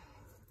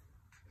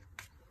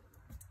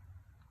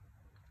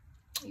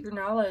 Your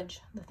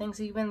knowledge, the things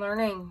that you've been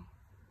learning.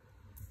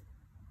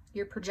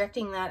 You're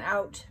projecting that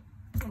out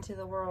into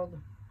the world.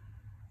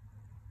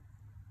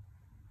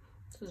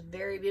 This is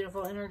very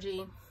beautiful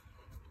energy.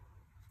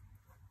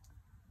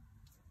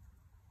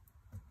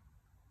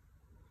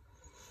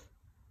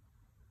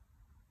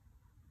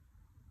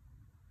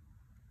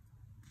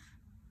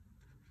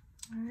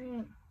 All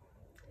right.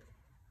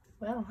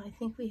 Well, I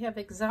think we have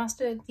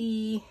exhausted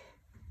the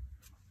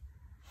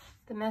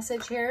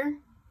message here.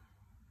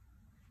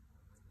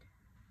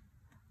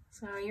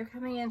 So you're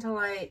coming into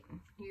light.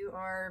 You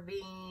are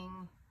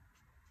being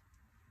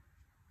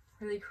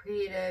really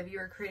creative. You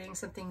are creating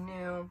something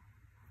new.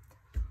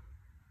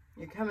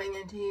 You're coming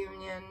into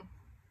union.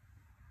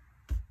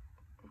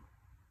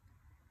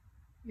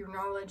 Your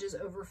knowledge is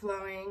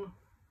overflowing.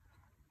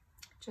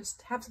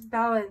 Just have some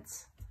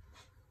balance.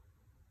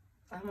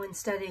 when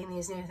studying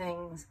these new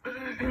things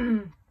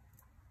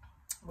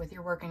with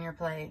your work and your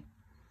play.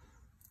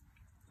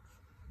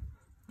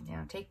 You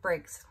know, take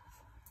breaks,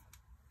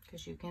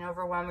 because you can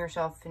overwhelm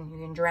yourself and you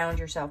can drown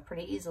yourself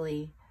pretty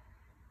easily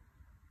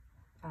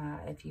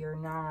if you're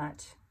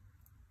not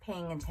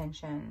paying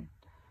attention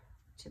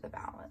to the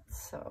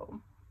balance. So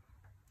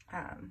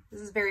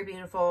this is very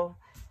beautiful.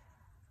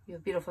 You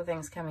have beautiful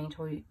things coming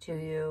to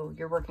you.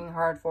 You're working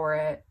hard for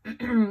it,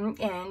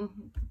 and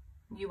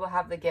you will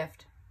have the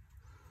gift,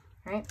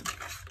 right?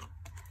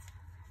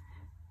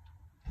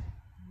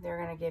 They're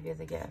going to give you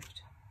the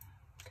gift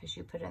because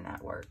you put in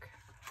that work.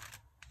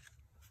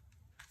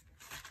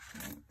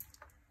 Right.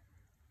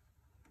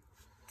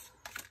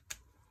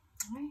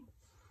 All right.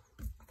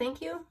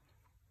 Thank you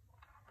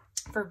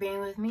for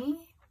being with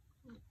me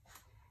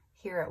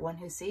here at One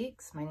Who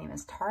Seeks. My name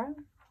is Tara.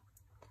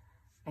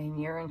 I am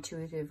your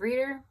intuitive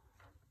reader,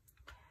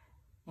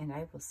 and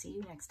I will see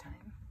you next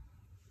time.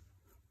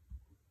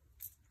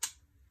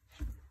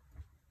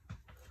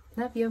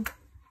 Love you.